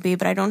thought it would be,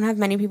 but I don't have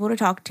many people to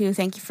talk to.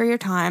 Thank you for your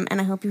time, and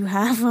I hope you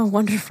have a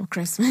wonderful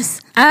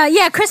Christmas.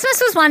 Yeah,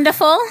 Christmas was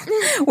wonderful.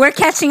 We're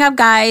catching up,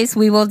 guys.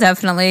 We will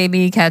definitely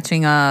be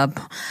catching up.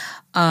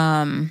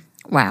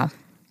 Wow.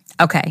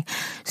 Okay.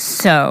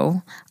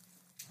 So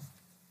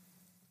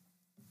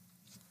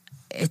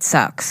it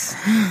sucks.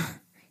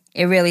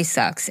 It really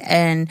sucks.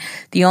 And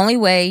the only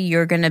way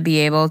you're going to be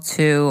able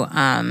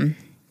to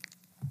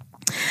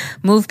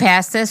move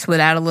past this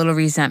without a little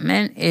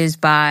resentment is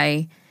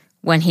by,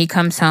 when he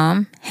comes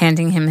home,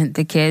 handing him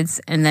the kids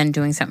and then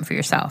doing something for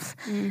yourself.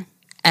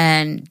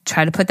 And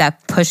try to put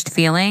that rushed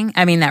feeling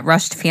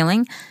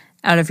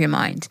out of your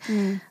mind.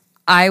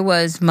 I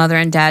was mother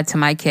and dad to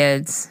my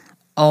kids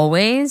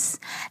always,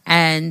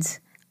 and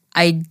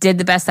I did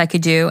the best I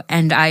could do,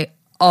 and I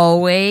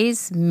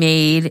always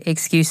made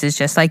excuses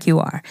just like you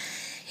are.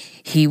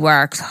 He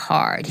works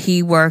hard.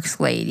 He works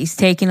late. He's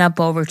taking up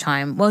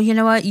overtime. Well, you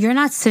know what? You're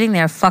not sitting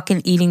there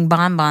fucking eating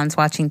bonbons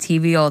watching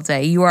TV all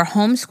day. You are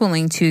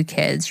homeschooling 2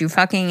 kids. You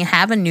fucking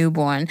have a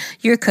newborn.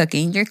 You're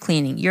cooking. You're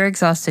cleaning. You're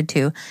exhausted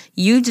too.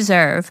 You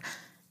deserve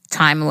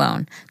time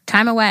alone,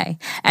 time away.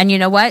 And you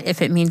know what?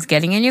 If it means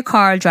getting in your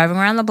car, driving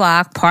around the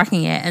block,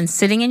 parking it, and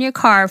sitting in your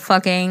car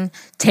fucking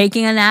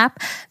taking a nap,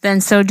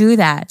 then so do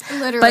that.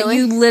 Literally. But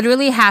you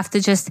literally have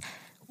to just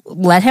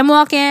let him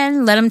walk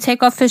in, let him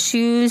take off his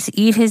shoes,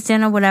 eat his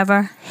dinner,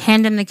 whatever,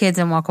 hand him the kids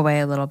and walk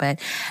away a little bit.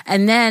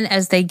 And then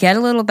as they get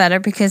a little better,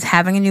 because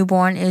having a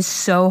newborn is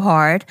so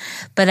hard,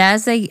 but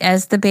as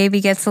the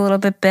baby gets a little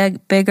bit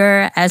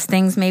bigger, as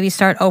things maybe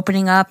start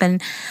opening up,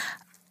 and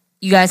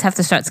you guys have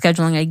to start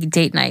scheduling a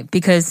date night,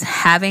 because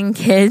having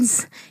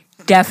kids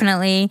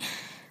definitely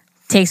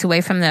takes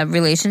away from the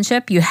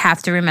relationship. You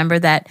have to remember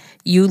that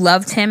you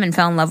loved him and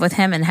fell in love with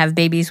him and have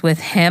babies with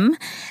him,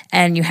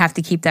 and you have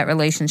to keep that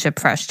relationship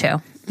fresh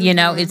too. You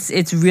know,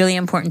 it's really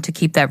important to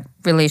keep that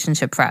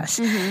relationship fresh.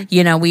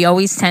 You know, we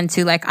always tend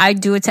to, like, I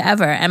do it to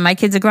Ever, and my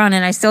kids are grown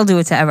and I still do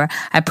it to Ever.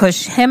 I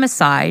push him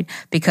aside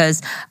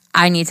because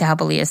I need to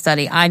help Aaliyah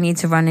study. I need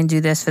to run and do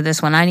this for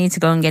this one. I need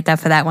to go and get that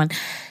for that one.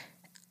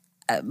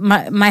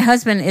 My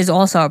husband is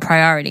also a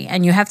priority,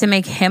 and you have to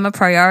make him a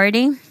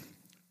priority,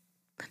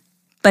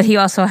 but he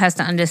also has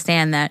to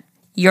understand that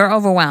you're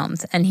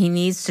overwhelmed and he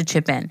needs to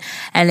chip in.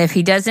 And if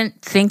he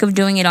doesn't think of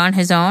doing it on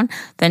his own,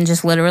 then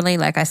just literally,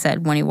 like I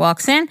said, when he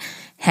walks in,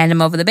 hand him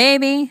over the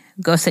baby,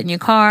 go sit in your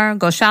car,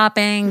 go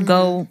shopping,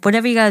 go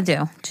whatever you got to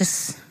do.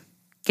 Just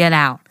get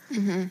out.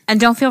 And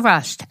don't feel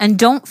rushed, and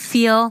don't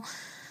feel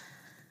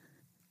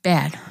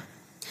bad.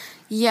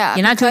 Yeah.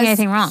 You're not doing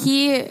anything wrong.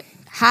 He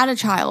had a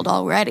child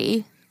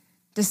already,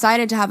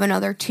 decided to have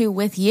another 2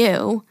 with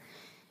you.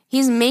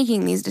 He's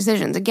making these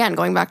decisions. Again,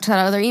 going back to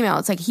that other email,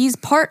 it's like he's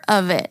part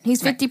of it.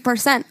 He's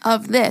 50%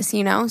 of this,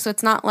 you know? So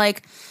it's not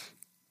like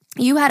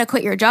you had to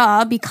quit your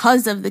job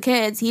because of the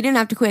kids. He didn't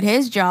have to quit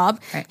his job.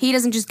 Right. He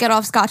doesn't just get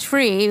off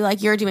scotch-free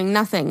like you're doing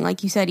nothing,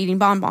 like you said, eating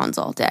bonbons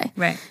all day.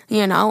 Right.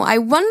 You know? I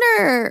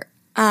wonder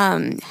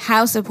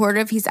how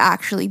supportive he's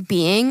actually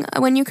being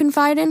when you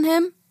confide in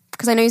him.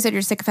 Because I know you said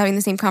you're sick of having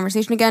the same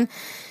conversation again.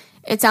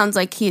 It sounds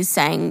like he's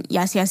saying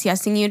yes,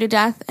 yesing you to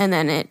death, and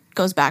then it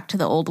goes back to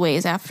the old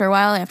ways after a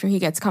while, after he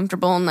gets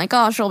comfortable and like,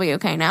 oh, she'll be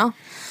okay now.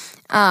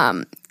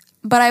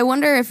 But I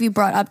wonder if you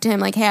brought up to him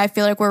like, hey, I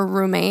feel like we're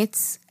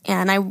roommates,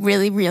 and I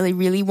really, really,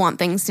 really want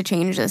things to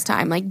change this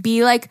time. Like,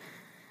 be like,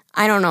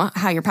 I don't know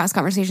how your past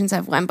conversations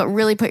have went, but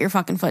really put your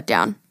fucking foot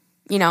down.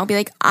 You know, be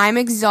like, I'm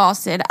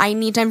exhausted. I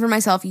need time for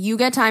myself. You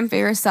get time for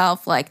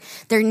yourself. Like,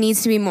 there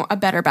needs to be a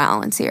better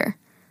balance here.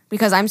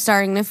 Because I'm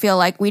starting to feel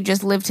like we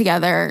just live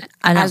together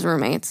as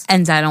roommates.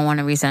 And I don't want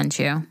to resent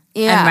you.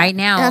 Yeah. And right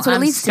now, that's what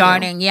I'm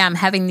starting, I'm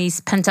having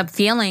these pent-up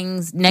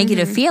feelings,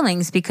 negative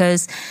feelings,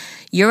 because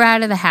you're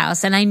out of the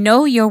house. And I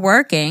know you're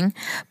working,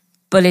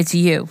 but it's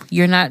you.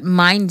 You're not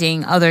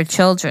minding other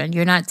children.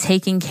 You're not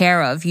taking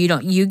care of.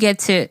 You get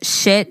to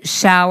shit,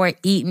 shower,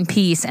 eat in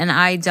peace, and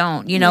I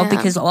don't, you know,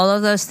 because all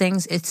of those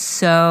things, it's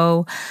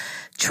so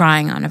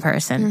trying on a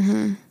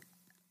person.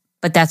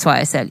 But that's why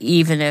I said,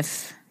 even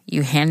if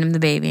you hand him the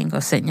baby and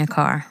go sit in your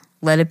car.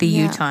 Let it be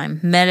you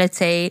time.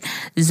 Meditate,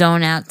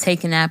 zone out,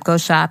 take a nap, go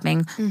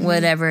shopping,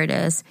 whatever it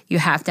is. You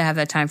have to have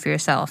that time for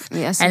yourself.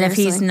 Yes, and if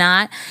he's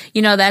not,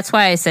 you know, that's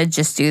why I said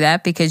just do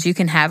that, because you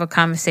can have a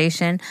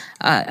conversation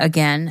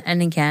again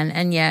and again,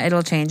 and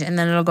it'll change, and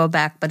then it'll go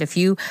back. But if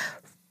you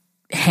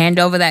hand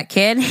over that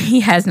kid, he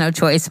has no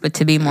choice but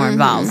to be more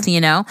involved, you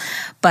know?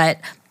 But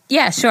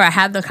yeah, sure, I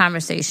had the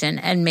conversation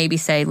and maybe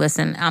say,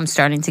 listen, I'm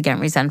starting to get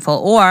resentful,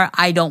 or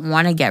I don't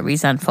want to get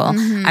resentful.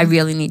 I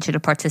really need you to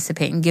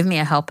participate and give me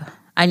a help.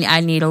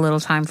 I need a little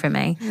time for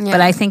me. But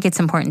I think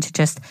it's important to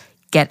just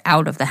get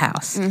out of the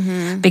house.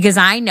 Because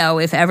I know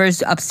if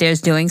Ever's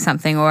upstairs doing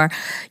something, or,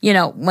 you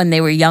know, when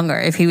they were younger,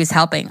 if he was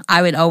helping,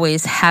 I would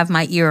always have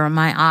my ear or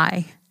my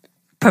eye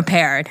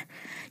prepared.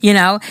 You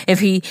know,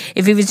 if he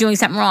was doing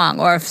something wrong,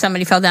 or if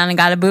somebody fell down and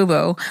got a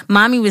boo-boo,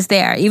 mommy was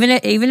there. Even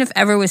if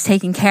Ever was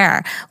taking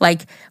care,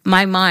 like,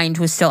 my mind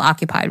was still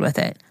occupied with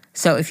it.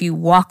 So if you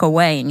walk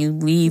away and you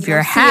leave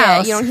your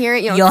house, you don't hear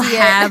it, you'll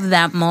have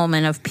that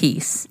moment of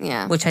peace.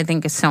 Yeah. Which I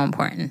think is so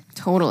important.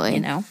 Totally. You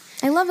know?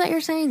 I love that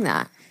you're saying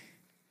that.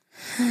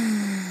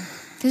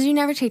 Because you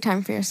never take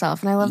time for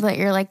yourself. And I love that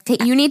you're like,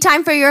 you need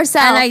time for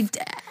yourself. And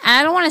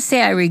I don't want to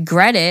say I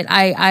regret it.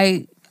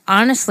 I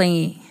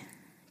honestly,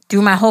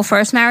 through my whole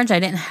first marriage, I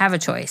didn't have a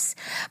choice.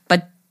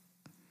 But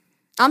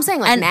I'm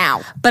saying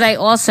now. But I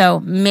also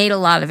made a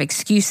lot of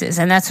excuses.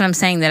 And that's what I'm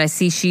saying that I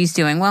see she's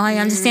doing. Well, I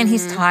understand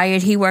he's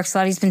tired. He works a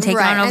lot. He's been taking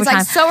on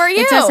overtime. It's like, so are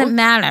you. It doesn't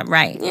matter.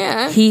 Right.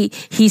 Yeah.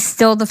 He's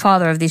still the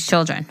father of these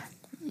children.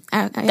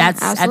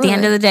 That's absolutely. At the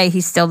end of the day,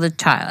 he's still the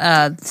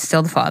child,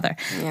 still the father.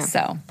 Yeah.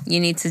 So you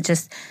need to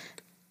just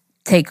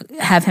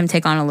have him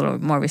take on a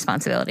little more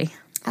responsibility.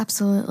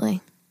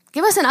 Absolutely.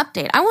 Give us an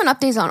update. I want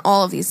updates on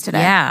all of these today.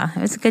 Yeah, it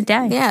was a good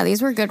day. Yeah,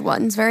 these were good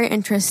ones. Very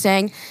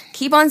interesting.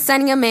 Keep on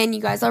sending them in. You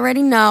guys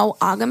already know,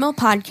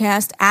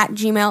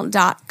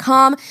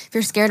 agahmilpodcast@gmail.com. If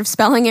you're scared of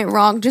spelling it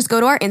wrong, just go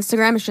to our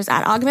Instagram. It's just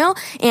 @agahmil,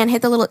 and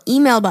hit the little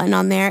email button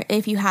on there.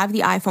 If you have the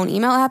iPhone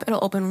email app,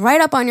 it'll open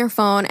right up on your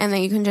phone, and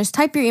then you can just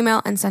type your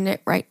email and send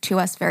it right to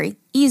us very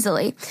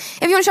easily.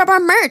 If you want to shop our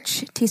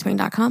merch,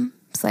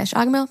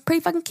 teespring.com/agahmil.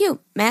 Pretty fucking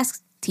cute.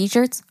 Masks,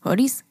 t-shirts,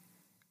 hoodies,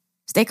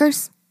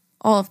 stickers,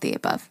 all of the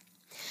above.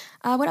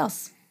 What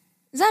else?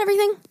 Is that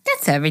everything?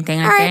 That's everything,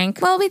 I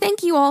think. Well, we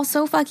thank you all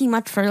so fucking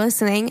much for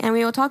listening, and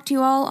we will talk to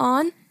you all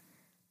on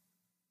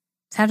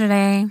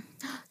Saturday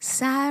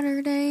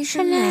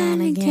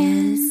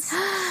shenanigans.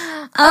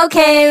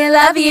 Okay,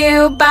 love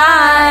you.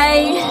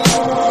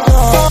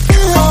 Bye.